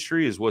archery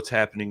industry is what's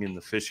happening in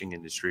the fishing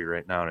industry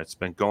right now, and it's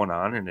been going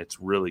on, and it's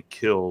really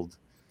killed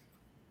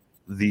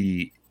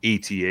the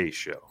ATA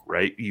show,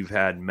 right? You've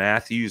had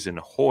Matthews and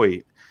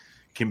Hoyt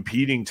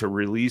competing to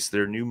release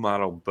their new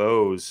model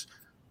bows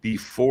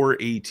before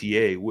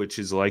ATA, which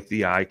is like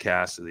the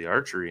ICast of the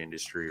archery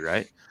industry,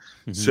 right?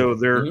 So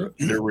they're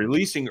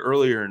releasing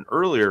earlier and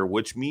earlier,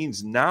 which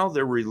means now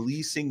they're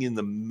releasing in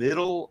the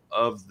middle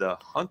of the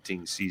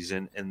hunting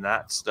season, and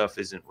that stuff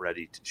isn't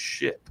ready to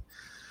ship.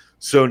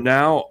 So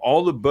now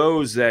all the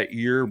bows that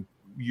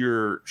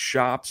your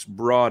shops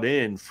brought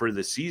in for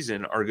the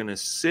season are going to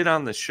sit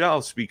on the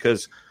shelves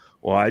because,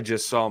 well, I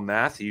just saw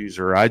Matthews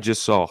or I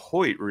just saw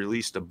Hoyt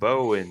released a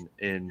bow in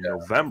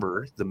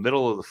November, the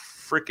middle of the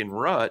freaking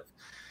rut.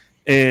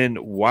 And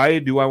why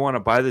do I want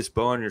to buy this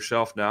bow on your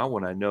shelf now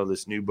when I know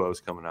this new bow is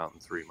coming out in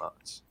 3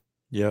 months?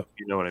 Yep.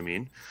 You know what I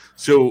mean?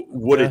 So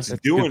what it's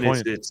doing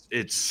is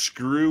it's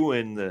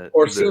screwing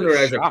or sooner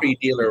as a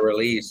pre-dealer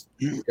release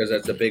because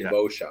that's a big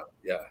bow shop.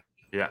 Yeah.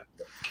 Yeah.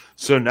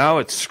 So now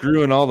it's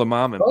screwing all the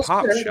mom and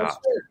pop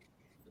shops,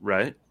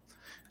 right?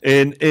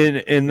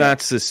 And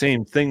that's the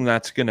same thing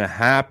that's going to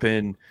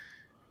happen.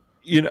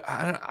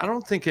 I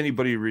don't think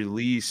anybody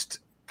released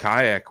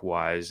kayak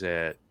wise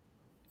at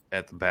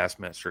the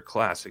Bassmaster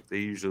Classic. They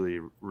usually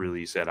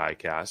release at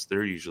ICast.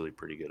 They're usually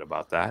pretty good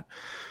about that.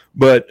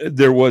 But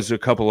there was a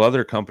couple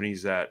other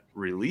companies that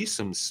released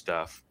some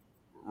stuff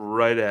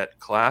right at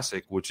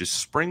Classic, which is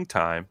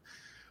springtime,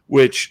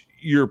 which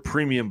your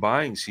premium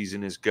buying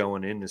season is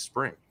going into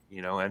spring,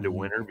 end of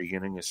winter,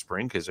 beginning of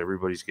spring, because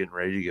everybody's getting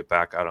ready to get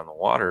back out on the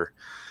water.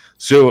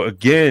 So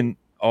again,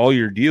 all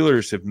your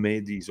dealers have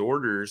made these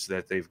orders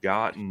that they've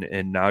gotten,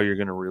 and now you're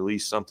going to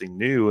release something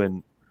new.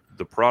 And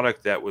the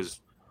product that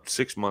was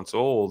 6 months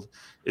old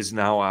is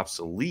now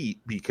obsolete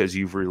because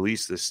you've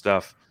released this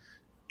stuff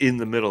in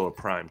the middle of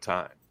prime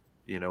time.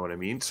 You know what I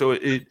mean? So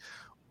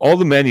all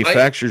the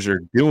manufacturers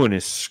are doing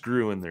is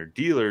screwing their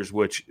dealers,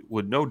 which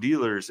with no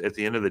dealers at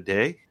the end of the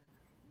day,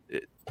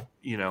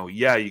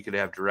 you could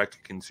have direct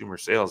to consumer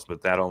sales,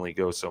 but that only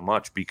goes so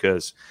much,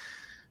 because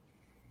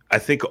I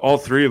think all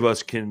three of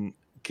us can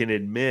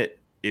admit,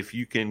 if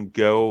you can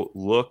go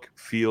look,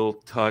 feel,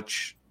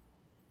 touch,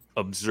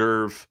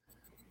 observe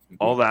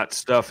all that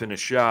stuff in a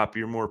shop,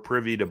 you're more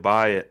privy to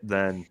buy it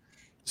than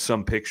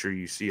some picture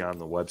you see on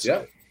the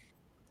website.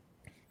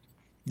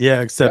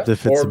 Yeah, except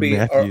if it's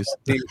Matthews.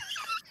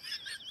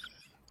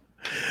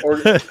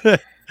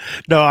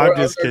 No, I'm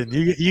just kidding.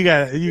 You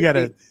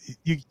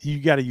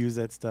gotta use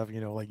that stuff.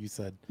 Like you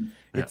said,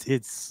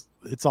 it's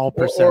all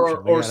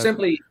perception.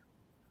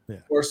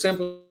 Or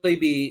simply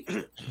be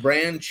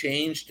brand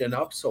changed and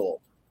upsold,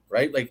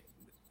 right? Like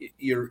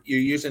you're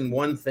using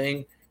one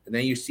thing, and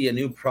then you see a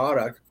new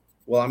product.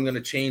 Well, I'm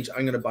going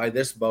to buy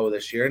this bow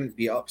this year and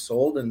be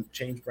upsold and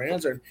change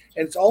brands, and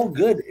it's all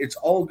good. It's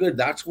all good.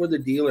 That's where the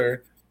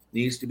dealer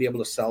needs to be able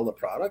to sell the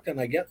product, and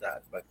I get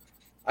that, but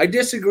I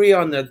disagree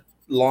on the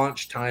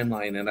launch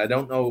timeline, and I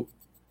don't know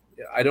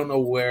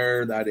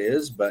where that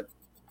is, but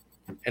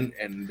I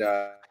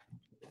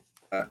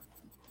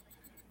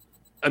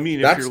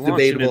mean, if you're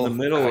launching in the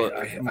middle of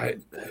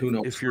who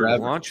knows, if you're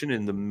launching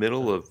in the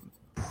middle of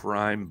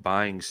prime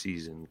buying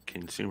season,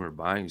 consumer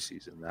buying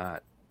season,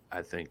 that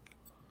I think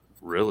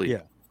really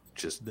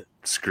just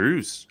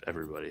screws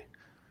everybody.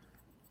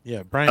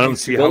 Yeah, Brian, I don't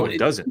see how it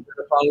doesn't.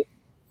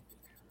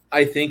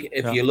 I think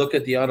if you look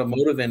at the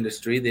automotive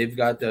industry, they've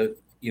got the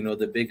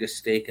biggest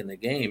stake in the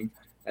game,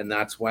 and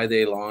that's why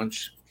they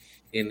launch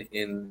in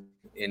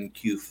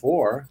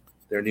Q4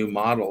 their new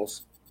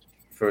models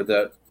for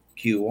the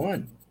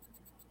Q1.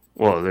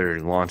 Well, they're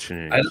launching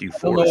in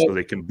Q4 so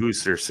they can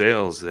boost their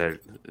sales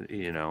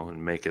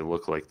and make it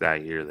look like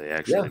that year they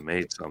actually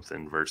made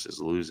something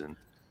versus losing.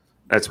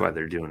 That's why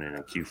they're doing it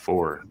in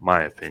Q4,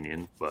 my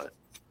opinion. But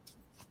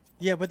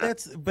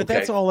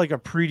that's all like a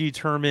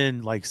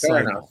predetermined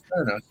cycle,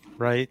 fair enough,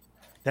 right?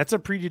 That's a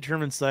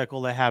predetermined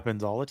cycle that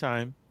happens all the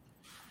time,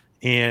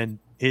 and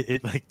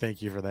it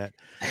thank you for that.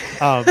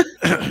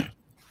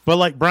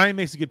 But Brian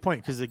makes a good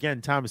point, because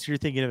again, Thomas, you're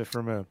thinking of it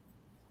from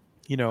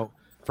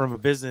a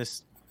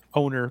business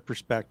owner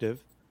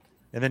perspective,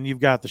 and then you've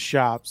got the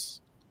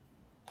shops,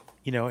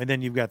 and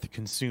then you've got the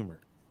consumer.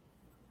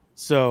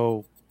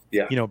 So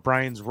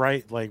Brian's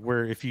right.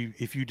 Where if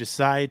you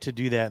decide to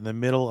do that in the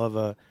middle of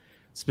a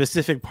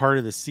specific part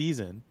of the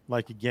season,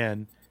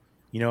 again,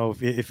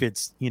 if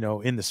it's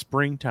in the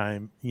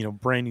springtime,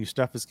 brand new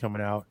stuff is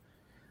coming out.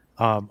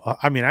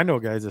 I mean, I know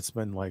guys that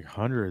spend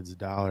hundreds of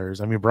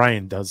dollars. I mean,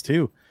 Brian does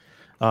too.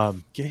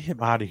 Get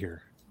him out of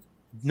here.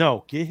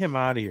 No, get him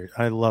out of here.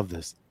 I love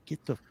this.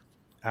 Get the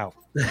out.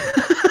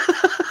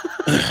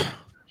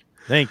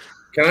 Thank you.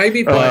 Can I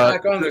be put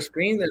back on the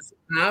screen? That's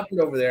happened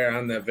over there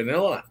on the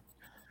vanilla.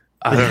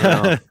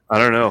 I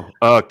don't know.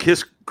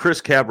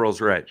 Chris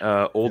Cabral's right.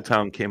 Old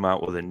Town came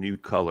out with a new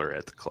color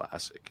at the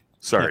Classic.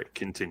 Sorry,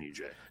 continue,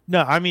 Jay.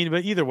 No, I mean,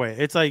 but either way,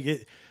 it's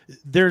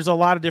there's a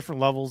lot of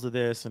different levels of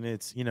this, and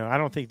it's I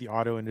don't think the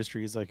auto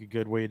industry is a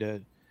good way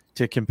to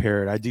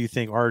compare it. I do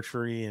think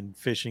archery and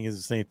fishing is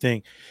the same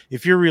thing.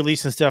 If you're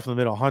releasing stuff in the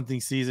middle of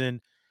hunting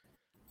season,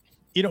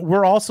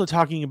 we're also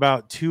talking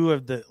about two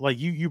of the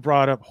you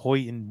brought up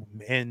Hoyt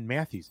and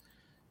Matthews.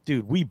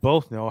 Dude, we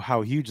both know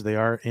how huge they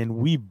are, and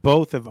we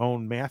both have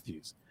owned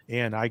Matthews,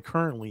 and I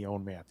currently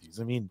own Matthews.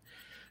 I mean,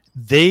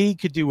 they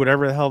could do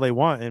whatever the hell they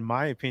want, in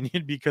my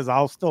opinion, because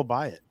I'll still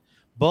buy it.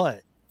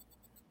 But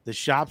the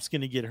shop's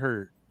going to get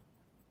hurt,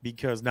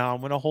 because now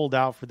I'm going to hold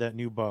out for that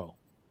new bow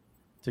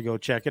to go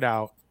check it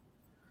out.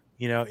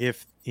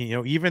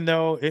 Even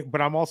though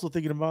but I'm also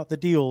thinking about the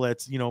deal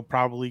that's,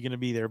 probably going to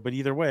be there. But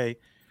either way,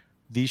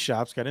 these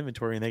shops got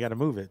inventory and they got to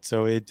move it.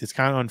 So it's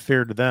kind of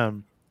unfair to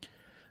them.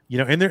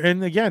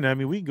 And again, I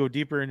mean, we can go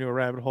deeper into a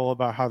rabbit hole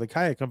about how the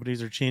kayak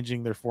companies are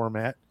changing their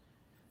format,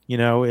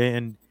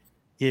 and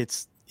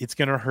it's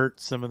going to hurt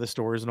some of the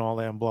stores and all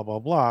that and blah, blah,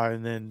 blah.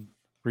 And then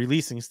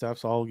releasing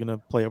stuff's all going to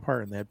play a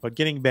part in that. But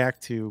getting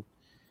back to,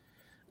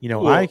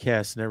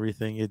 ICast and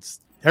everything,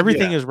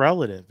 everything is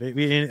relative.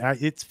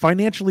 It's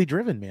financially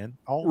driven, man.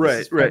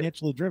 This is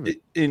financially driven.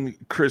 And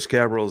Chris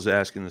Cabral is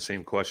asking the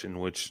same question,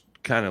 which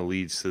kind of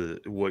leads to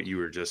what you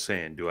were just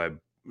saying. Do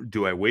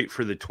I wait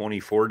for the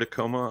 24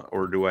 Tacoma,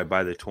 or do I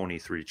buy the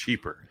 23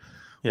 cheaper?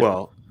 Yeah.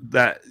 Well,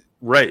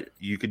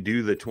 you could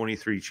do the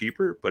 23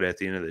 cheaper, but at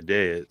the end of the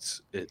day,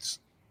 it's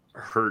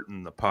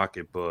hurting the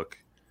pocketbook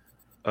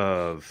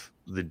of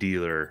the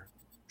dealer,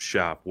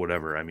 shop,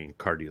 whatever. I mean,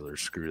 car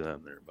dealers, screw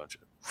them. They're a bunch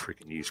of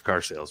freaking used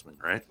car salesmen,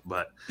 right?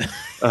 But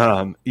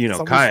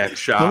kayak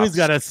shops. Somebody's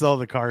got to sell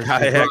the cars.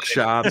 Kayak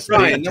shops,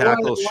 big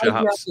tackle shops. Why'd you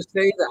have to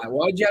say that?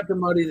 Why'd you have to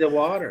muddy the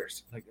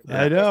waters?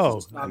 I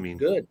know. I mean,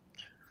 good.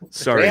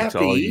 Sorry to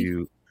all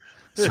you.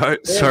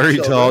 Sorry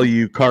to all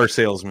you car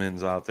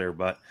salesmen out there,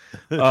 but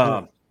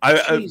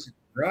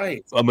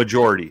right, a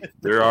majority.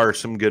 There are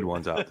some good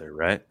ones out there,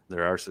 right?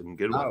 There are some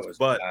good ones.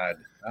 That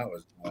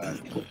was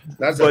bad.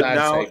 That's a bad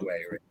segue,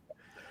 right?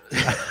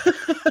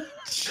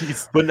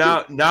 But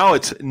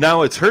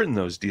now it's hurting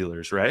those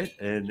dealers, right?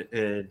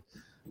 And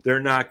they're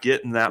not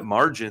getting that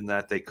margin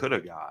that they could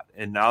have got,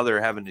 and now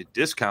they're having to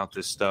discount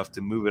this stuff to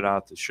move it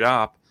out the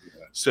shop.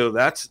 So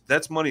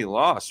that's money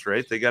lost,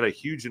 right? They got a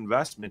huge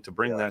investment to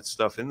bring that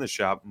stuff in the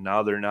shop.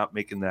 Now they're not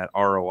making that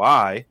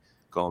ROI.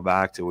 Going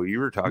back to what you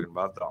were talking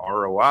about, the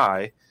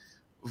ROI,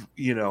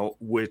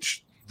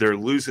 which they're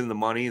losing the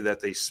money that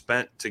they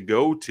spent to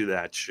go to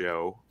that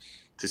show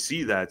to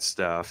see that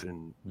stuff,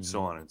 and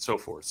so on and so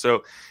forth.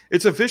 So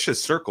it's a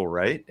vicious circle,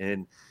 right?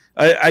 And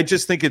I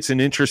just think it's an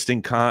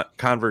interesting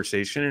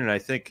conversation, and I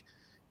think,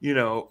 you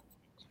know,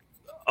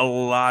 a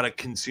lot of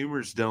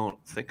consumers don't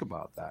think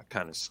about that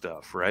kind of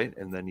stuff, right?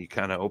 And then you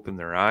kind of open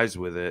their eyes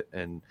with it,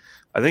 and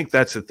I think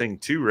that's the thing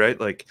too, right?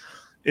 Like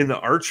in the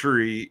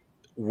archery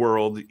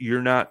world,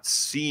 you're not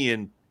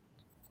seeing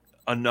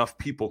enough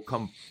people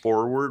come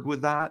forward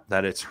with that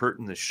it's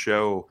hurting the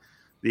show,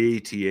 the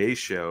ATA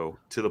show,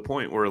 to the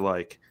point where,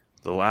 like,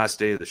 the last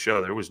day of the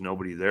show, there was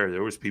nobody there.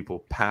 There was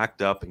people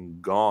packed up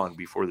and gone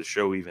before the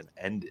show even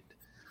ended,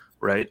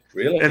 right?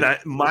 Really? And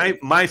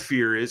my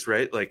fear is,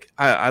 right, like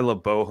I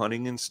love bow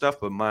hunting and stuff,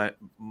 but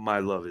my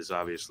love is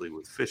obviously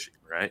with fishing,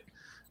 right?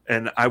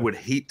 And I would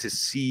hate to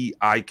see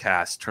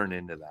ICast turn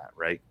into that,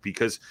 right?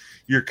 Because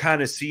you're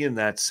kind of seeing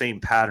that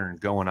same pattern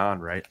going on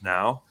right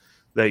now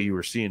that you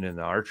were seeing in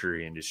the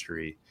archery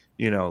industry.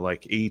 You know,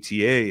 like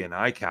ATA and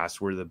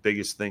ICast were the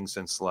biggest thing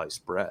since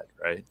sliced bread,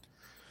 right?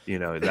 You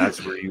know,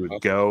 that's where you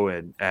would go,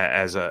 and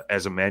as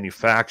a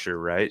manufacturer,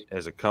 right,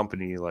 as a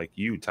company like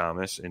you,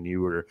 Thomas, and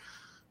you were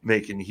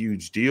making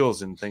huge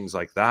deals and things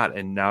like that.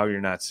 And now you're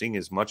not seeing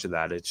as much of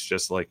that. It's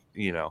just like,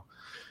 you know,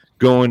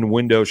 going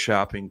window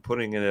shopping,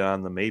 putting it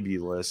on the maybe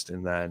list,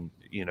 and then,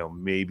 you know,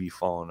 maybe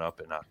following up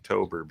in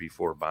October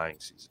before buying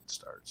season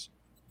starts,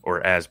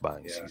 or as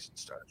buying season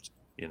starts,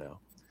 you know.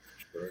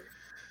 Sure.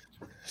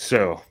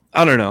 So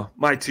I don't know,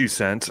 my 2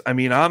 cents. I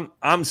mean,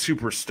 I'm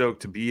super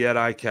stoked to be at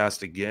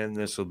ICast again.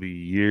 This will be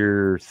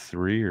year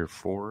 3 or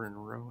 4 in a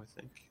row, I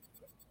think.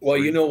 Well,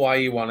 you know why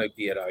you want to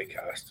be at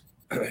ICast.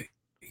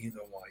 You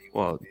know why you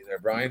want to be there,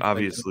 Brian.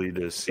 Obviously,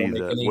 to see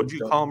what did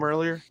you call him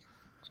earlier?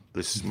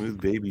 The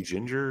smooth baby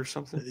ginger or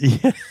something?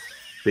 Yeah.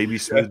 Baby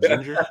smooth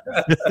ginger?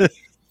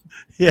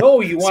 Yeah.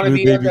 No, you want to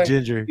be baby at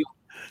ginger.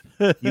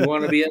 You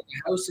want to be at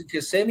the house of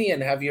Kissimmee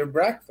and have your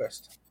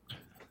breakfast,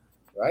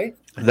 right?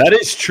 That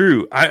is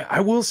true.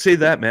 I will say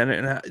that, man.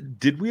 And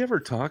did we ever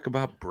talk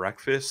about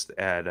breakfast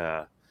at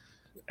the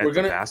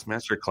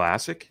Bassmaster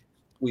Classic?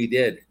 We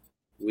did.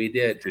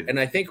 Dude. And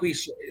I think we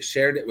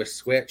shared it with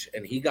Switch,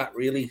 and he got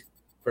really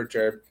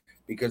perturbed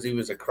because he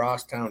was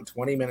across town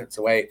 20 minutes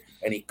away,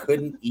 and he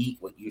couldn't eat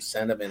what you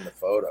sent him in the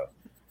photo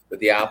with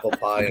the apple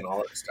pie and all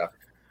that stuff.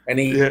 And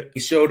he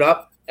showed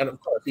up, and of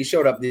course he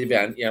showed up at the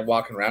event,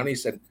 walking around. He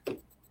said,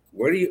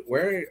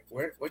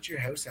 what's your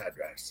house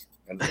address?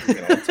 And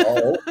it's all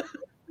over.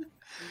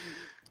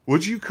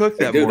 What'd you cook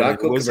that Dude, morning? I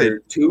cooked for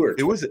 2 or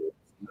 3.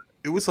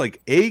 It was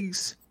like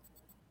eggs,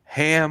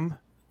 ham,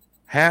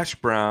 hash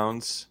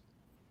browns.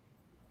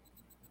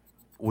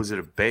 Was it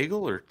a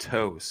bagel or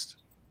toast?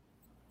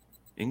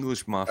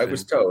 English muffin. It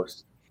was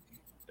toast.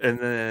 And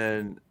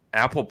then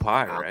apple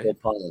pie, right?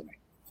 Apple pie.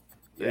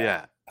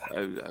 Yeah.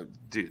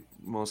 Dude,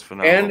 most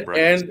phenomenal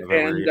breakfast I've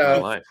ever eaten in my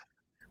life.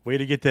 Way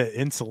to get that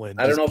insulin.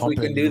 I don't know if we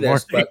can do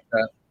this, but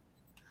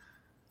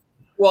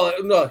well,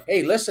 no.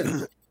 Hey,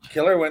 listen,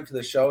 Killer went to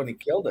the show and he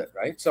killed it,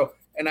 right? So,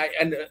 and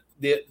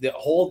the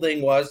whole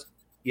thing was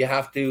you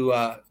have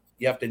to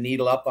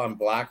needle up on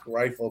Black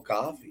Rifle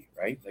coffee,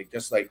 right? Like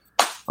just like.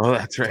 Oh,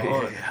 that's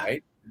right.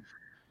 Right?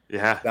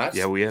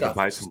 Yeah. We had to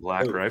buy some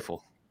Black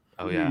Rifle.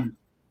 Oh yeah.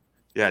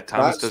 Yeah,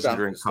 Thomas doesn't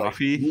drink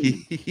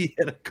coffee. Like, he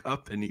had a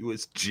cup and he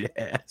was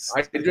jazzed.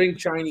 I drink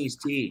Chinese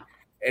tea,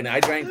 and I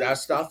drank that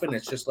stuff, and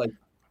it's just like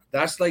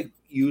that's like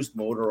used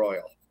motor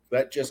oil.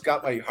 That just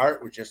got my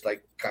heart was just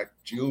like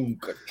ka-choom,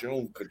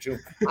 ka-choom, ka-choom.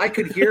 I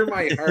could hear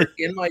my heart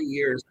in my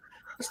ears,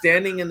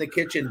 standing in the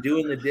kitchen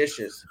doing the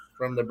dishes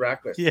from the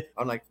breakfast. Yeah.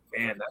 I'm like,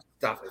 man, that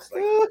stuff is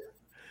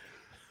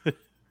like.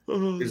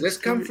 Does this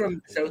come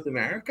from South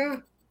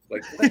America?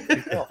 Like,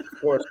 of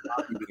course,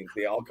 coffee beans,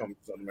 they all come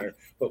from America.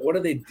 But what are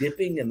they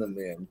dipping in them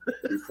in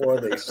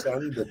before they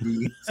send the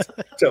beans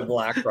to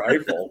Black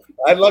Rifle?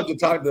 I'd love to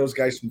talk to those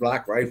guys from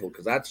Black Rifle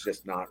because that's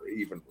just not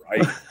even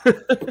right.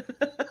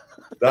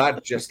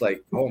 That's just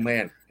like, oh,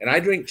 man. And I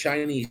drink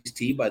Chinese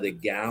tea by the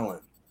gallon,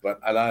 but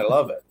I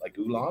love it. Like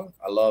oolong,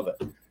 I love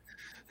it.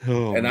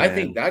 Oh, and man. I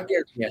think that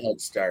gives me a head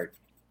start.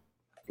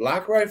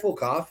 Black Rifle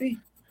coffee?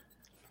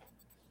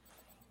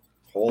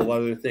 Whole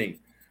other thing.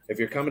 If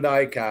you're coming to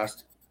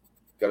ICast,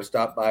 got to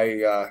stop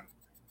by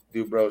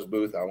Dubro's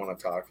booth. I want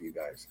to talk to you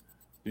guys.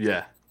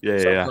 Yeah.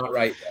 Something's not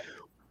right yet.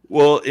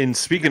 Well, in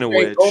speaking of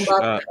which, going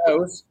back to the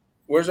house.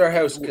 Where's our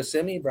house,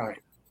 Kissimmee, Brian?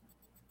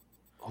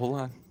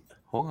 Hold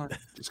on.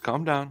 Just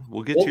calm down.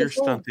 We'll get to your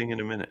stunting in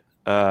a minute.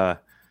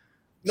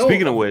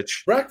 Speaking of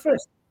which,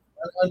 breakfast.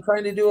 I'm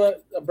trying to do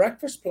a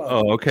breakfast plan.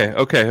 Oh, okay.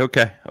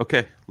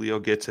 Leo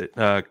gets it.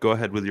 Go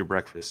ahead with your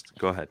breakfast.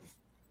 Go ahead.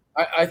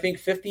 I think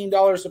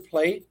 $15 a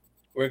plate.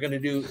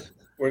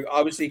 We're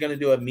obviously going to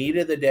do a meat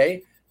of the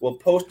day. We'll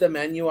post a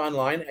menu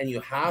online, and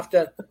you have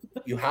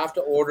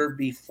to order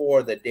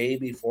before the day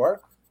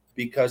before,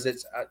 because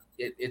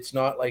it's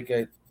not like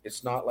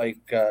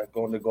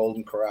going to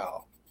Golden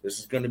Corral. This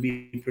is going to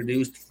be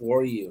produced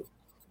for you.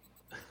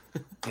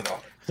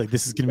 It's like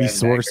this is going to be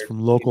sourced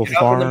from local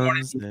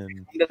farms.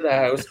 And come to the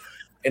house,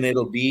 and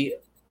it'll be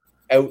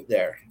out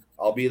there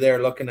I'll be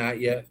there looking at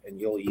you, and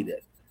you'll eat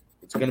it.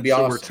 It's going to be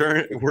So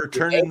awesome. we're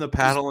turning the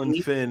Paddle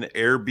and Fin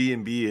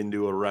Airbnb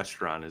into a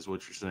restaurant, is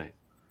what you're saying.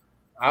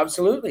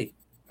 Absolutely.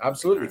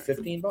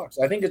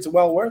 $15. I think it's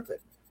well worth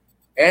it.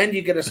 And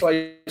you get a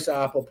slice of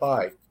apple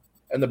pie,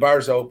 and the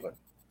bar's open.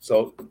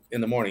 So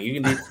in the morning,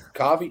 you can do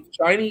coffee,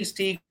 Chinese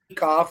tea,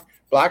 coffee,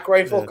 Black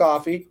Rifle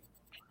coffee,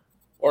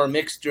 or a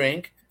mixed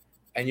drink,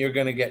 and you're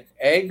going to get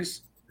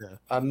eggs,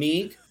 a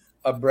meat,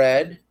 a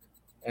bread,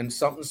 and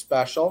something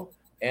special,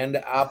 and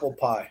apple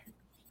pie,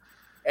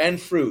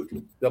 and fruit.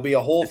 There'll be a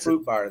whole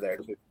fruit bar there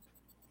too.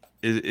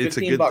 It's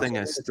a good thing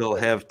I still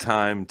have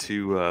time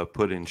to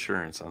put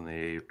insurance on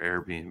the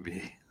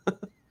Airbnb.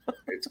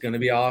 It's going to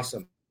be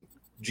awesome.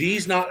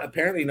 G's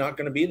apparently not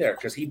going to be there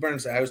because he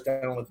burns the house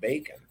down with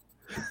bacon.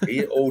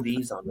 He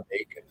ODs on the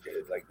bacon,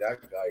 dude. Like,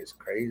 that guy is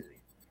crazy.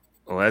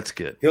 Well, that's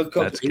good. He'll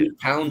cook 8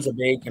 pounds of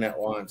bacon at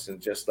once and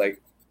just like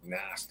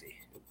nasty.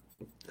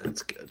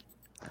 That's good.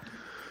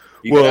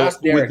 You could ask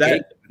Derek,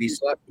 but he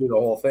slept through the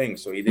whole thing,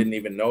 so he didn't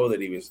even know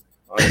that he was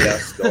on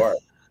death's door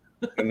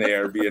in the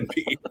Airbnb.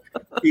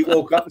 He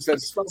woke up and said,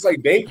 "It smells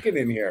like bacon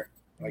in here."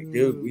 Like,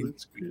 dude, we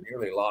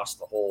nearly lost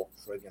the whole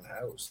friggin'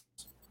 house.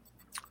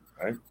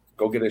 Right?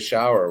 Go get a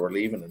shower. We're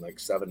leaving in like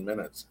 7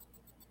 minutes.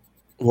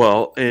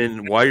 Well,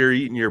 and while you're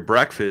eating your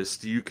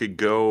breakfast, you could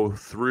go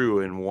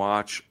through and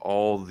watch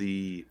all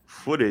the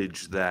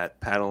footage that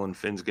Paddle and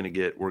Fin's going to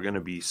get. We're going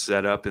to be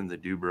set up in the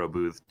Dubro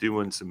booth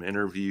doing some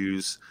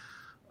interviews.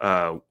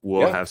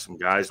 We'll have some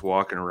guys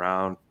walking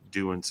around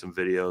doing some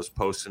videos,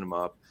 posting them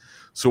up.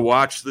 So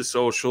watch the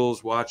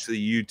socials, watch the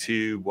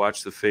YouTube,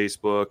 watch the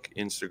Facebook,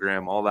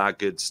 Instagram, all that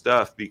good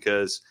stuff,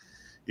 because,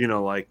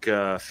 like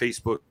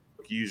Facebook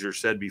user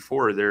said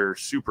before, they're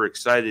super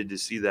excited to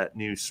see that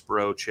new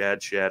Spro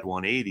Chad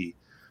 180.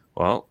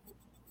 Well,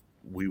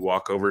 we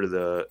walk over to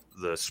the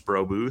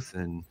Spro booth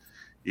and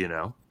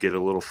get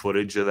a little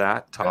footage of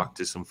that, talk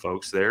to some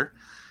folks there,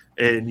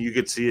 and you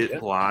could see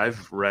it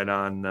live right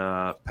on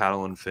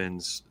Paddle and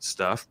Fin's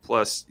stuff.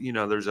 Plus,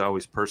 there's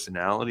always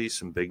personalities,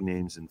 some big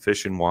names in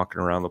fishing walking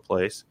around the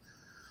place.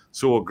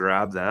 So we'll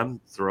grab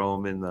them, throw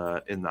them in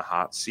the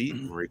hot seat,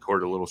 and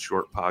record a little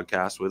short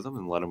podcast with them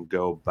and let them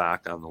go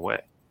back on the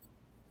way.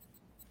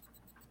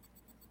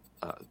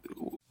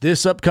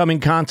 This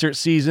upcoming concert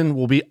season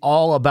will be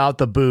all about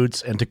the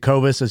boots, and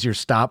Tecovas is your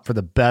stop for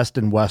the best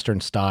in Western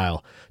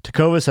style.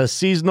 Tecovas has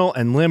seasonal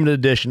and limited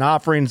edition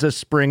offerings this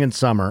spring and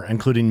summer,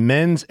 including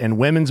men's and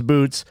women's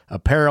boots,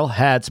 apparel,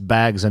 hats,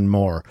 bags, and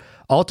more.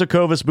 All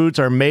Tecovas boots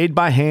are made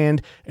by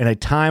hand in a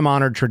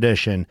time-honored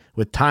tradition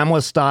with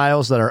timeless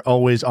styles that are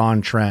always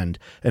on trend.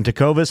 And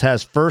Tecovas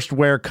has first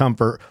wear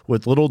comfort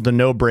with little to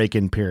no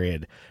break-in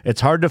period.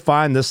 It's hard to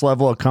find this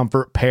level of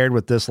comfort paired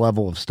with this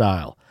level of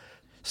style.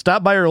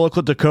 Stop by your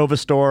local Tecovas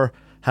store,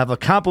 have a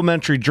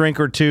complimentary drink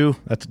or two,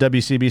 that's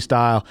WCB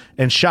style,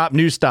 and shop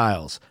new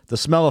styles. The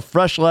smell of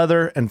fresh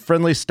leather and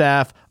friendly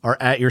staff are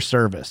at your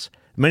service.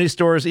 Many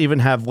stores even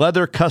have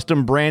leather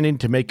custom branding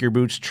to make your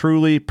boots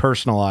truly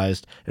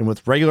personalized. And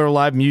with regular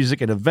live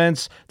music and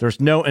events, there's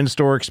no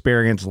in-store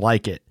experience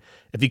like it.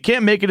 If you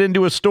can't make it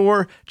into a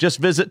store, just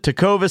visit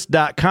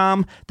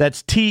tecovas.com.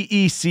 That's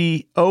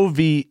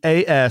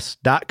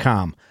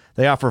TECOVAS.com.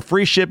 They offer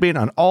free shipping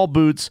on all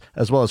boots,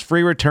 as well as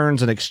free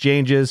returns and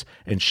exchanges,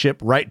 and ship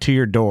right to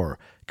your door.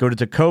 Go to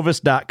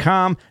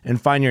tecovas.com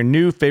and find your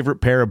new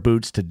favorite pair of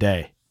boots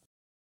today.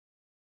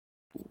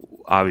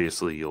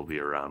 Obviously, you'll be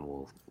around.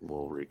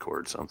 We'll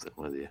record something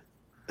with you.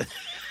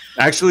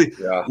 Actually,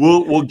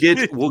 we'll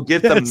get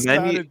the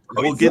menu.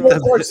 We'll get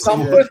record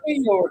something with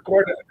me. You'll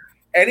record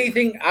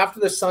anything after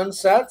the sun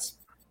sets.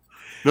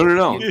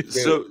 No.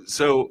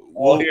 So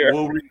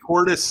we'll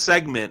record a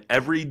segment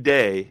every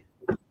day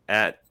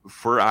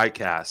for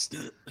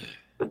ICast,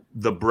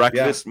 the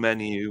breakfast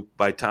menu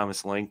by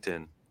Thomas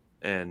Langton,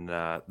 and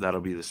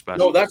that'll be the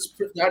special. No,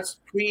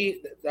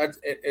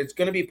 it's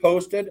going to be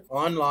posted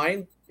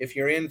online. If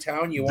you're in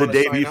town, you want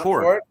to sign up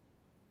for it.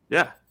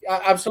 Yeah,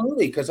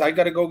 absolutely. Because I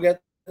got to go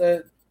get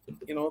it's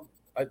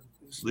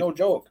no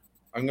joke.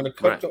 I'm going to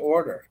cook to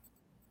order.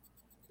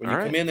 When you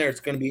come in there, it's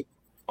going to be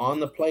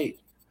on the plate,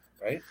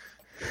 right?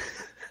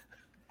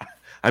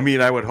 I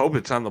mean, I would hope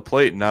it's on the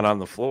plate, not on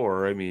the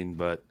floor. I mean,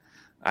 but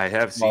I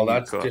have seen. Well,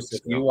 that's just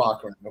if you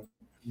walk around.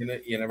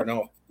 You never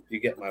know. You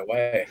get my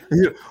way,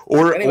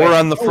 or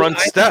on the front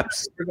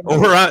steps,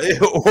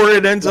 or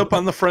it ends up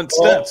on the front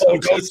steps. Oh,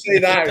 don't say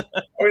that.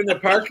 Or in the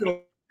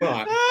parking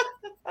lot.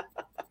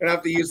 And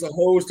have to use the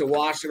hose to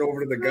wash it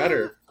over to the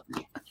gutter.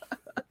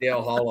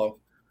 Dale Hollow.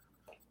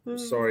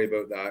 Sorry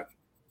about that.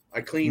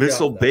 I cleaned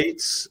Missile up,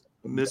 baits.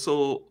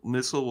 Missile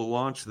will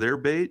launch their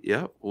bait.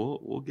 Yeah,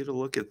 we'll get a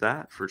look at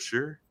that for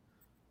sure.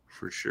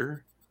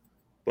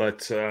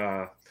 But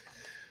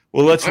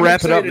let's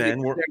wrap it up,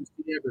 man.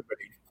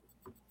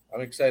 I'm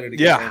excited to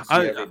get to see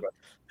everybody.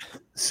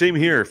 Same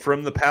here.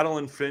 From the Paddle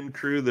and Fin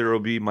crew, there will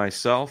be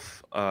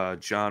myself,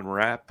 John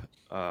Rapp,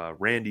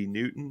 Randy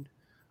Newton,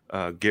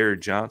 Garrett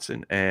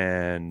Johnson,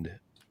 and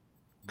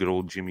good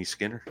old Jimmy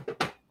Skinner.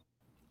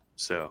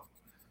 So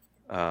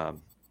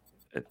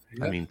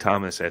I mean,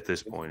 Thomas at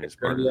this point is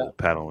part of the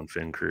paddle and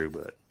fin crew,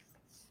 but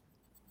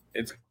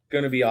it's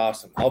going to be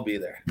awesome. I'll be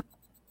there.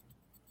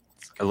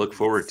 I look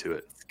forward to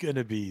it. It's going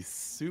to be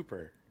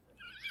super.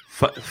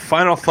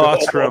 Final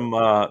thoughts from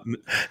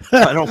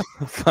final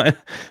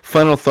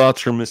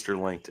thoughts from Mr.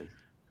 Langton.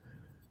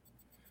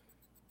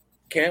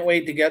 Can't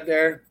wait to get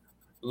there.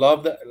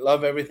 Love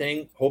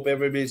everything. Hope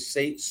everybody's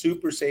safe,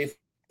 super safe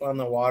on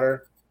the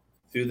water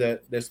through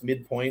this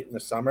midpoint in the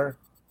summer,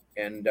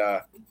 and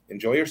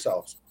enjoy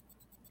yourselves.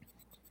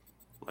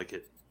 Like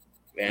it,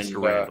 and,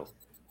 Mr. Randall.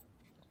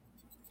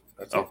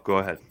 That's it. Go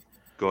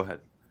ahead.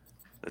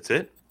 That's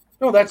it.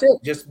 No, that's it.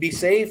 Just be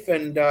safe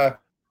and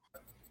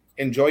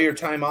enjoy your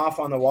time off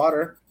on the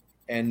water,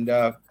 and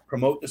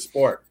promote the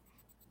sport.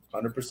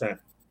 100%.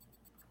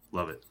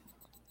 Love it,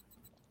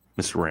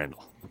 Mr.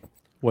 Randall.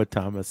 What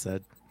Thomas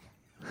said.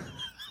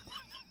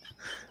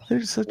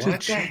 There's such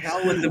what the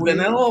hell with the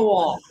vanilla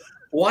wall?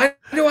 Why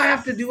do I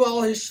have to do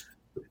all his?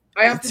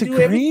 I have to do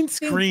green everything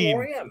screen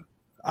for him.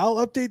 I'll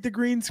update the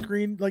green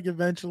screen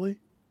eventually.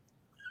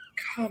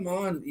 Come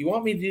on, you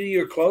want me to do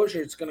your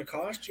closure? It's going to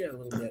cost you a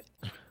little bit.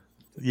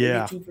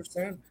 Yeah,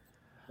 2%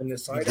 on the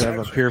side. Have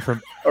up here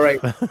from. All right.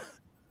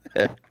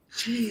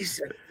 Jesus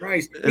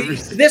Christ!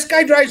 This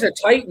guy drives a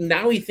Titan.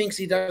 Now he thinks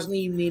he doesn't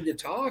even need to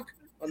talk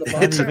on the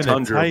podcast. It's a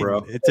Tundra,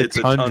 bro. It's a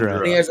Tundra.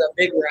 And he has a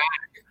big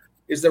rack.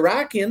 Is the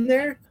rack in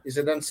there? Is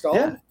it installed?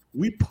 Yeah.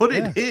 We put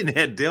it in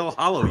at Dale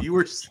Hollow. You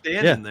were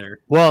standing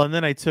there. Well, and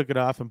then I took it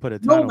off and put a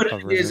tonneau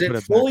cover. Is it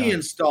fully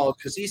installed?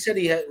 Because he said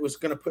was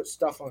going to put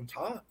stuff on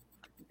top.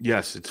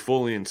 Yes, it's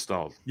fully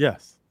installed.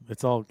 Yes,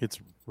 it's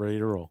ready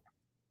to roll.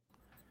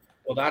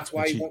 Well, that's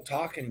why he won't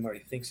talk anymore.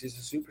 He thinks he's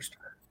a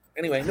superstar.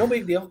 Anyway, no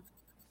big deal.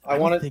 I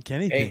want to think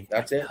anything. Hey,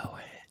 that's it.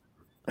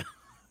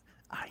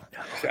 I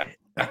know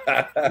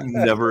it.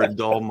 Never a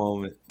dull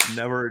moment.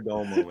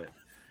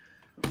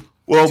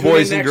 Well,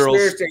 boys and girls,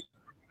 Thursday,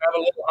 have a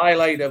little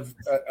highlight of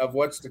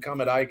what's to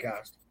come at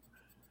ICast.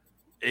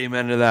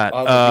 Amen to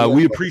that.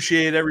 We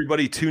appreciate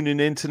everybody tuning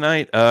in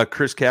tonight.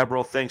 Chris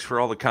Cabral, thanks for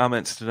all the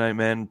comments tonight,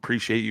 man.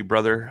 Appreciate you,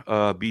 brother.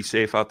 Be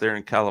safe out there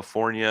in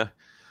California.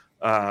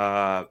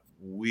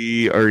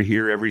 We are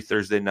here every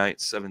Thursday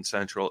night, 7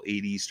 Central,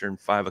 8 Eastern,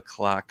 5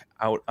 o'clock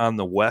out on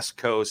the West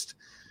Coast.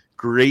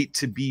 Great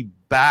to be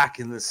back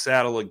in the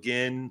saddle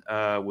again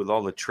with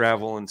all the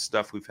travel and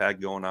stuff we've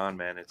had going on,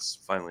 man. It's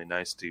finally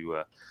nice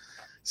to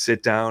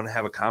sit down,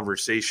 have a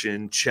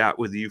conversation, chat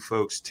with you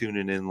folks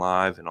tuning in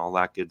live and all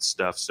that good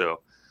stuff.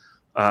 So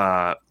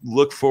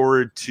look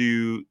forward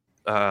to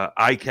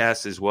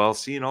ICast as well,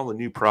 seeing all the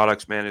new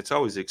products, man. It's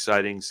always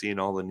exciting seeing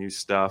all the new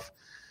stuff.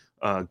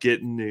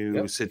 Getting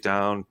to sit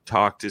down,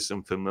 talk to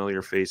some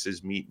familiar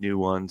faces, meet new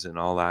ones, and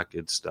all that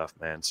good stuff,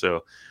 man.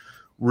 So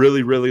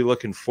really, really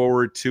looking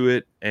forward to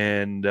it,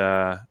 and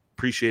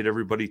appreciate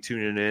everybody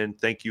tuning in.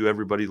 Thank you,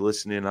 everybody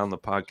listening on the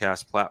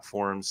podcast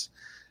platforms.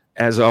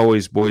 As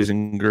always, boys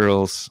and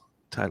girls,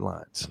 tight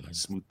lines,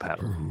 smooth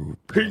paddle.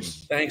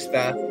 Peace. Thanks,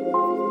 Beth.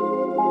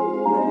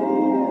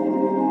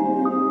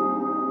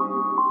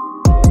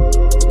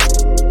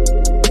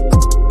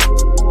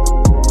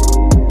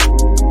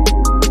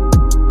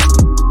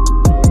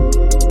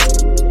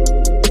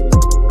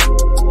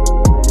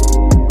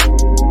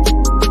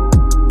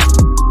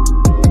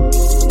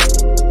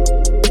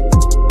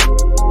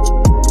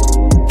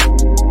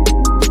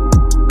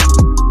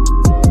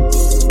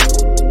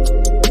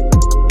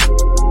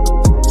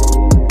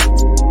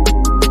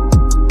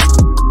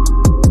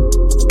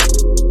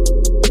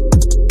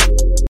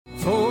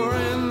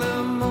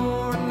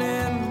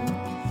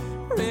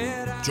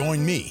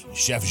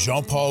 Chef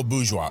Jean-Paul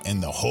Bourgeois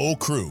and the whole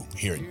crew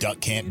here at Duck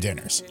Camp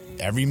Dinners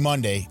every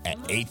Monday at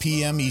 8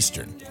 p.m.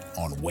 Eastern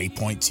on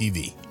Waypoint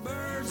TV.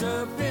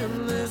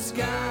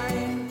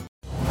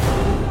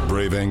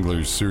 Brave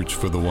anglers search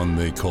for the one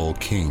they call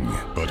king,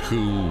 but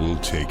who will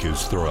take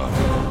his throne?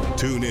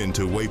 Tune in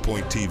to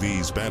Waypoint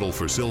TV's Battle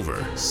for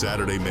Silver,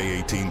 Saturday,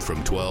 May 18th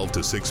from 12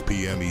 to 6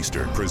 p.m.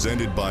 Eastern,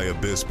 presented by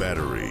Abyss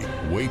Battery.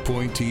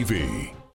 Waypoint TV.